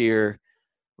to cheer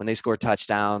when they score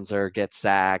touchdowns or get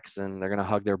sacks, and they're going to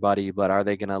hug their buddy, but are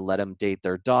they going to let them date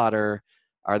their daughter?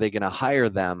 Are they going to hire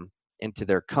them into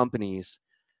their companies?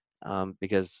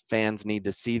 Because fans need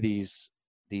to see these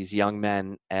young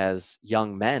men as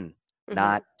young men, mm-hmm.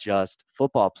 not just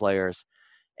football players.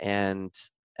 And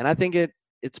I think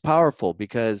it's powerful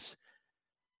because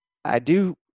I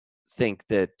do think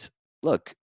that,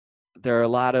 look, there are a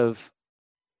lot of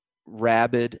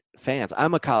rabid fans.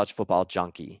 I'm a college football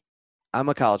junkie.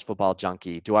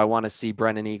 Do I want to see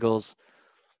Brennan Eagles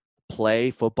play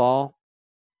football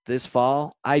this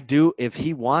fall? I do, if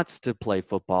he wants to play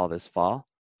football this fall.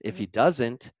 If he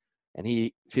doesn't, and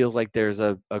he feels like there's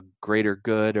a greater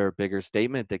good or bigger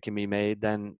statement that can be made,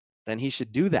 then he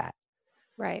should do that.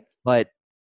 Right. But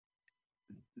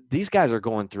these guys are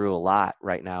going through a lot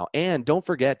right now. And don't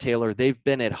forget, Taylor, they've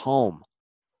been at home.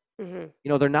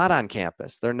 Mm-hmm. They're not on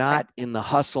campus. They're not in the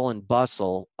hustle and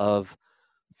bustle of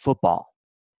football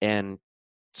and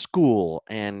school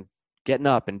and getting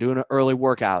up and doing an early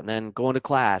workout and then going to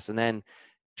class and then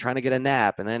trying to get a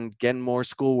nap and then getting more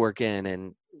schoolwork in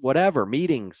and whatever,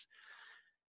 meetings.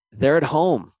 They're at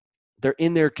home. They're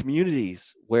in their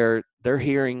communities where they're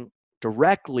hearing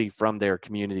directly from their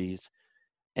communities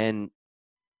and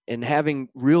having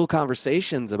real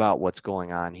conversations about what's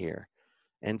going on here.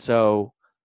 And so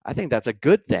I think that's a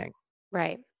good thing.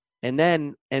 Right. And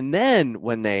then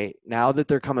now that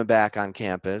they're coming back on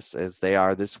campus, as they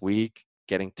are this week,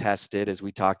 getting tested, as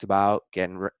we talked about,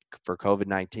 getting for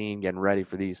COVID-19, getting ready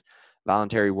for these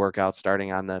voluntary workouts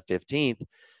starting on the 15th,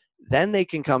 then they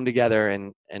can come together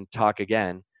and talk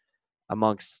again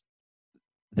amongst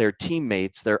their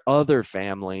teammates, their other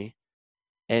family,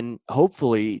 and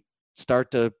hopefully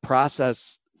start to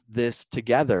process this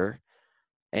together,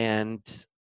 and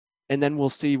then we'll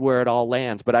see where it all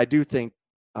lands. But I do think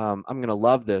I'm going to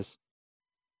love this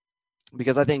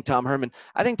because I think Tom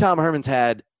Herman's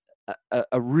had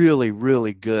a really,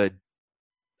 really good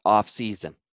off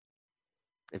season,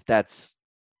 if that's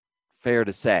fair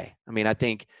to say. I mean, I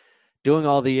think doing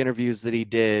all the interviews that he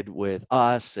did with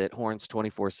us at Horns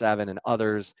 24/7 and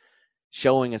others,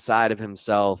 showing a side of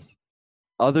himself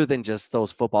other than just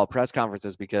those football press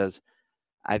conferences, because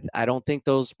I don't think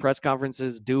those press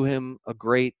conferences do him a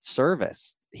great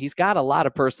service. He's got a lot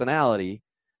of personality,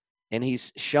 and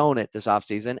he's shown it this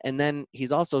offseason. And then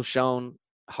he's also shown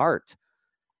heart.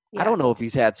 Yeah. I don't know if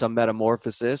he's had some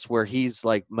metamorphosis where he's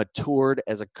like matured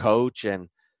as a coach and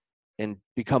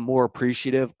become more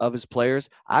appreciative of his players.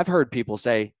 I've heard people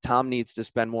say Tom needs to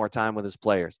spend more time with his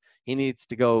players. He needs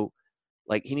to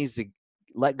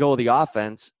let go of the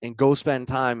offense and go spend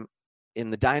time in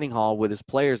the dining hall with his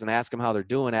players and ask them how they're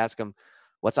doing, ask them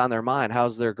what's on their mind,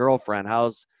 how's their girlfriend,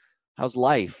 how's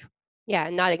life. Yeah,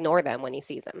 not ignore them when he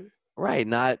sees them. Right,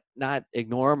 not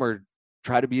ignore them or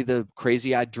try to be the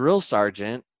crazy-eyed drill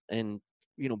sergeant and,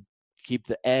 keep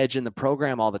the edge in the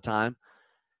program all the time.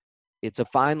 It's a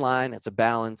fine line. It's a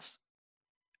balance.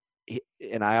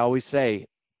 And I always say,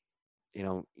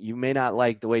 you may not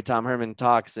like the way Tom Herman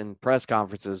talks in press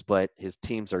conferences, but his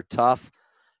teams are tough.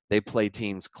 They play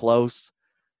teams close.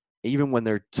 Even when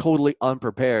they're totally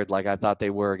unprepared, like I thought they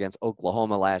were against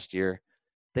Oklahoma last year,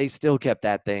 they still kept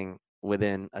that thing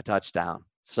within a touchdown.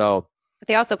 So, but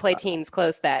they also play teams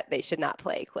close that they should not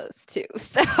play close to.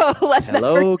 So let's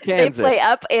hello, Kansas. They play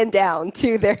up and down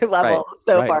to their level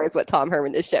far is what Tom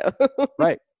Herman has shown.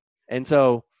 Right. And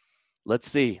so let's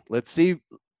see.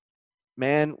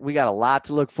 Man, we got a lot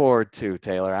to look forward to,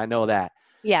 Taylor. I know that.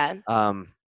 Yeah.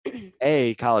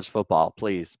 College football,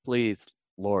 please,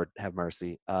 Lord have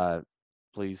mercy.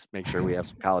 Please make sure we have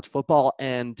some college football.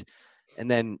 And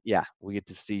then, we get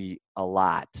to see a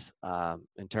lot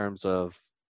in terms of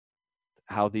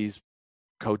how these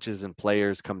coaches and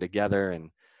players come together,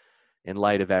 and in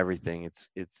light of everything, it's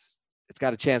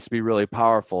got a chance to be really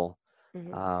powerful,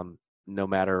 no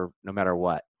matter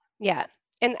what. Yeah.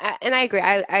 And I agree.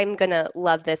 I'm going to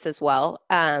love this as well.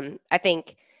 I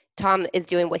think Tom is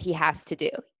doing what he has to do.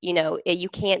 You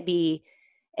can't be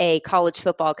a college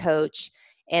football coach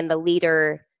and the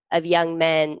leader of young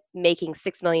men making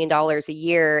 $6 million a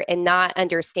year and not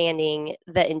understanding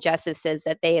the injustices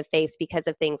that they have faced because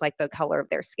of things like the color of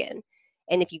their skin.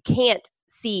 And if you can't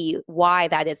see why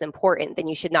that is important, then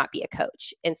you should not be a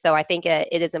coach. And so I think it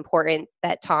is important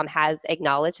that Tom has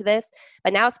acknowledged this,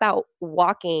 but now it's about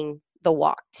walking the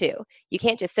walk too. You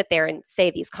can't just sit there and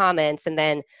say these comments and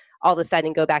then all of a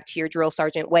sudden go back to your drill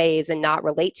sergeant ways and not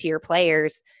relate to your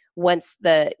players once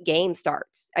the game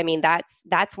starts. I mean,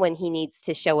 that's when he needs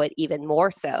to show it even more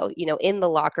so, in the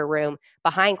locker room,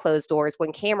 behind closed doors,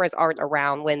 when cameras aren't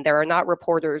around, when there are not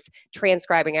reporters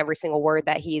transcribing every single word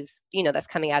that he's, that's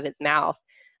coming out of his mouth.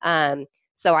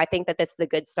 So I think that this is a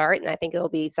good start, and I think it'll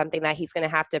be something that he's going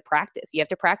to have to practice. You have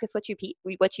to practice what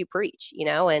you preach,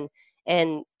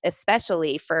 and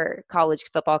especially for college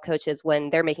football coaches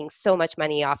when they're making so much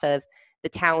money off of the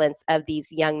talents of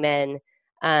these young men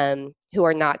who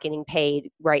are not getting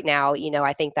paid right now.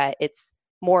 I think that it's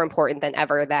more important than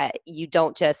ever that you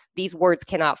don't just, these words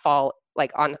cannot fall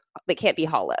they can't be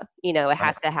hollow. It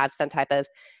has to have some type of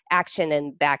action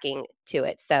and backing to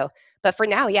it. So, but for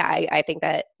now, I think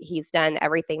that he's done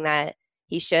everything that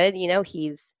he should.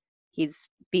 He's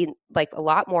been a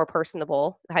lot more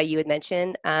personable, how you had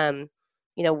mentioned.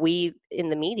 We in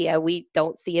the media, we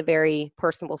don't see a very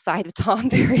personable side of Tom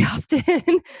very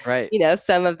often. Right.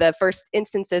 Some of the first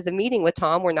instances of meeting with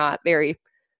Tom were not very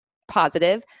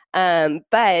positive.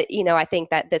 But, I think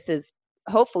that this is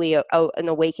hopefully an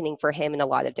awakening for him in a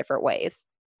lot of different ways.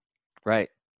 Right.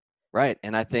 Right.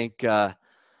 And I think,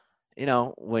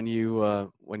 when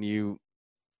you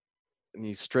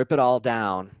strip it all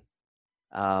down,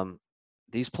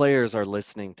 these players are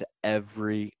listening to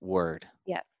every word.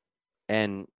 Yeah.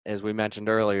 And as we mentioned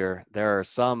earlier, there are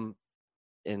some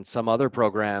in some other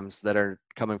programs that are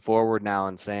coming forward now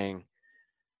and saying,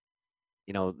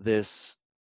 this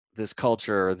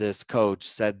culture or this coach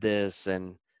said this,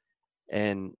 and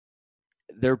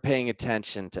they're paying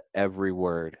attention to every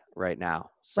word right now.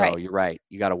 So Right. You're right.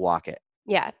 You got to walk it.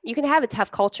 Yeah. You can have a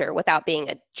tough culture without being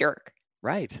a jerk.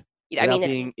 Right. Without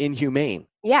being inhumane.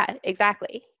 Yeah,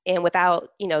 exactly. And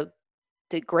without,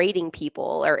 degrading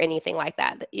people or anything like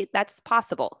that. That's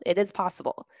possible. It is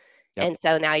possible. Yep. And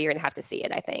so now you're going to have to see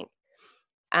it, I think.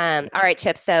 All right,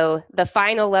 Chip. So the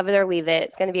final Love It or Leave It,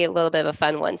 it's going to be a little bit of a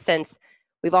fun one since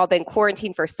we've all been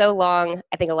quarantined for so long.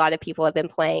 I think a lot of people have been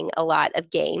playing a lot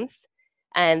of games.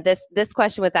 And this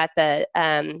question was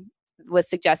was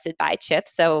suggested by Chip.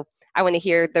 So I want to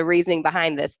hear the reasoning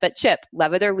behind this. But Chip,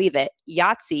 love it or leave it,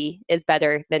 Yahtzee is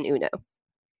better than Uno.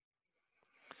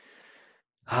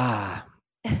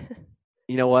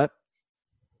 You know what?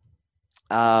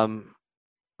 I'm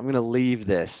going to leave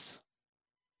this,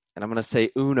 and I'm going to say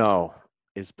Uno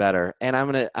is better. And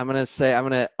I'm going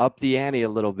to up the ante a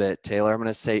little bit, Taylor. I'm going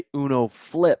to say Uno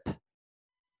Flip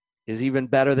is even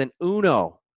better than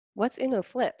Uno. What's Uno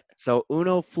Flip? So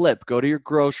Uno Flip, go to your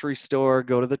grocery store,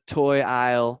 go to the toy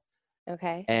aisle,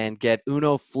 Okay. and get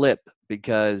Uno Flip,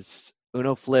 because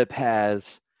Uno Flip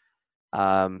has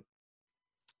 +5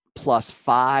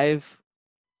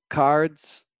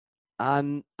 cards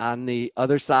on the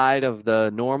other side of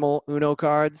the normal Uno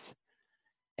cards,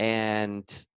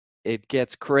 and it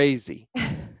gets crazy.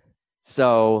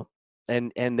 So,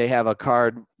 and they have a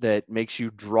card that makes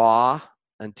you draw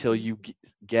until you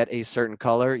get a certain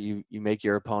color. You make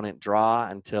your opponent draw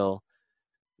until,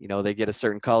 they get a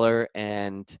certain color,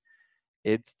 and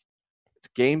it's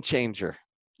game changer.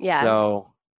 Yeah.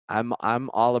 So I'm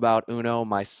all about Uno.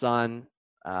 My son,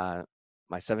 my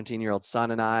 17-year-old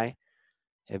son, and I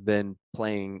have been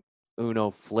playing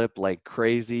Uno Flip like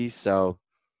crazy. So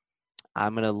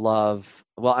I'm gonna leave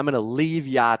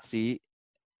Yahtzee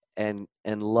and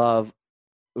love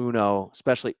Uno,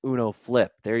 especially Uno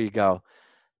Flip. There you go.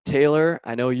 Taylor,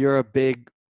 I know you're a big,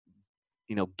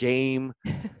 game,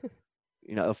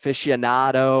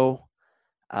 aficionado.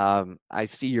 I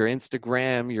see your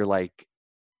Instagram. You're like,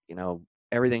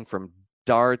 everything from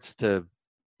darts to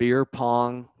beer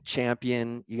pong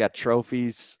champion. You got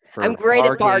trophies for I'm great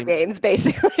at bar games,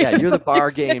 basically. Yeah, you're the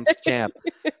bar games champ.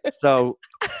 So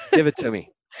give it to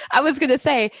me. I was going to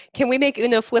say, can we make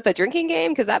Uno Flip a drinking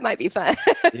game? Because that might be fun.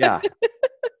 Yeah,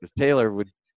 because Taylor would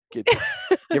give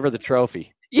her the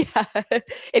trophy. Yeah.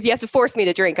 If you have to force me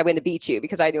to drink, I'm going to beat you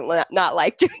because I do not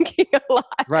like drinking a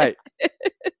lot. Right.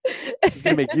 She's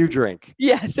going to make you drink.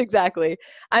 Yes, exactly.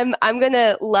 I'm going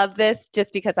to love this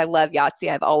just because I love Yahtzee.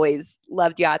 I've always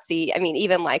loved Yahtzee. I mean,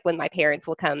 even like when my parents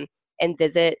will come and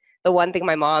visit, the one thing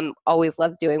my mom always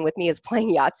loves doing with me is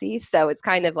playing Yahtzee. So it's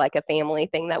kind of like a family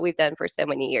thing that we've done for so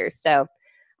many years. So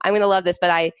I'm going to love this.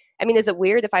 But I mean, is it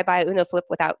weird if I buy Uno Flip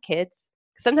without kids?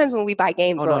 Sometimes when we buy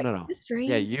games, No. Is this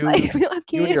strange? Yeah, you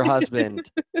you and your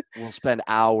husband will spend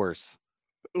hours.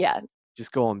 Yeah.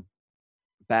 Just going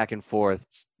back and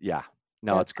forth. Yeah.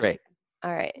 No, Okay. It's great.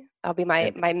 All right. I'll be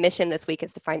my mission this week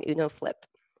is to find Uno Flip.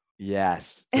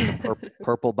 Yes. It's in the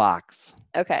purple box.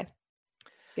 Okay.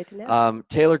 Good to know.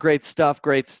 Taylor, great stuff.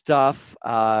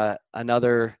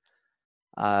 Another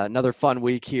fun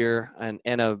week here and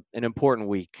an important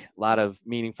week. A lot of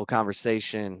meaningful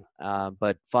conversation,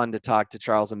 but fun to talk to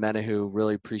Charles Omenihu.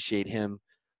 Really appreciate him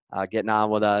getting on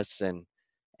with us and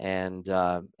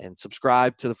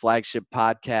subscribe to the flagship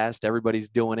podcast. Everybody's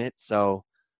doing it, so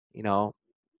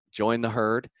join the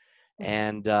herd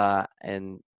and give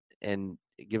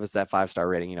us that 5-star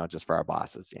rating. Just for our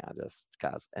bosses, just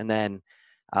cause. And then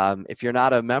if you're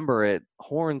not a member at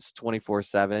Horns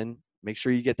 24/7. Make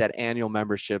sure you get that annual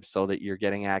membership so that you're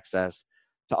getting access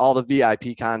to all the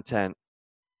VIP content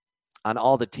on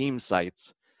all the team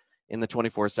sites in the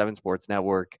 24/7 Sports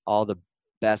Network, all the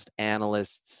best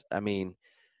analysts. I mean,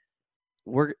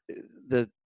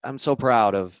 I'm so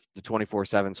proud of the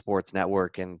 24/7 Sports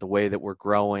Network and the way that we're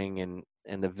growing and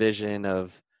the vision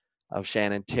of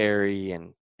Shannon Terry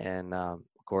and of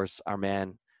course our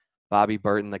man Bobby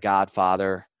Burton, the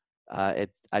Godfather.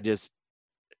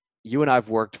 You and I've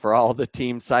worked for all the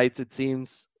team sites, it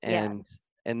seems, and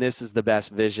this is the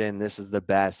best vision. This is the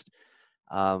best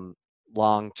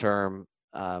long-term,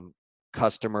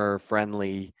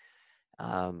 customer-friendly,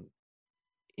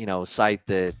 site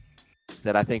that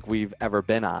I think we've ever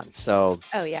been on. So,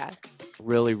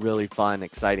 really, really fun,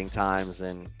 exciting times,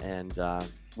 and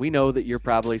we know that you're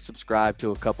probably subscribed to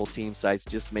a couple team sites.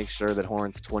 Just make sure that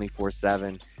Horns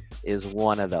 24/7 is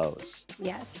one of those.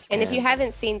 Yes. And if you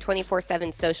haven't seen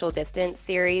 24/7 Social Distance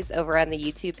series over on the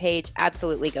YouTube page,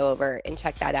 absolutely go over and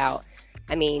check that out.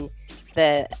 I mean,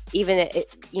 we've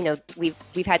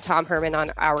had Tom Herman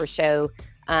on our show.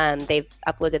 They've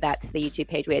uploaded that to the YouTube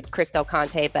page. We had Chris Del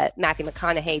Conte, but Matthew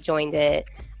McConaughey joined it.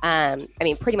 I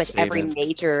mean, pretty much every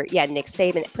major, Nick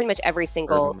Saban, pretty much every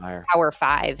single Power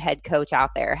 5 head coach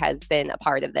out there has been a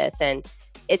part of this. And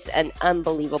it's an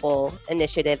unbelievable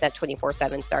initiative that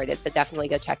 24/7 started. So definitely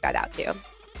go check that out too.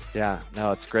 Yeah,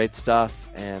 no, it's great stuff.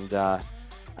 And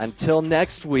until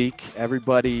next week,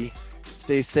 everybody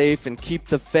stay safe and keep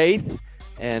the faith.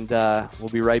 And we'll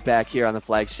be right back here on the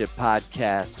Flagship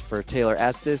Podcast. For Taylor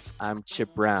Estes, I'm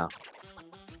Chip Brown.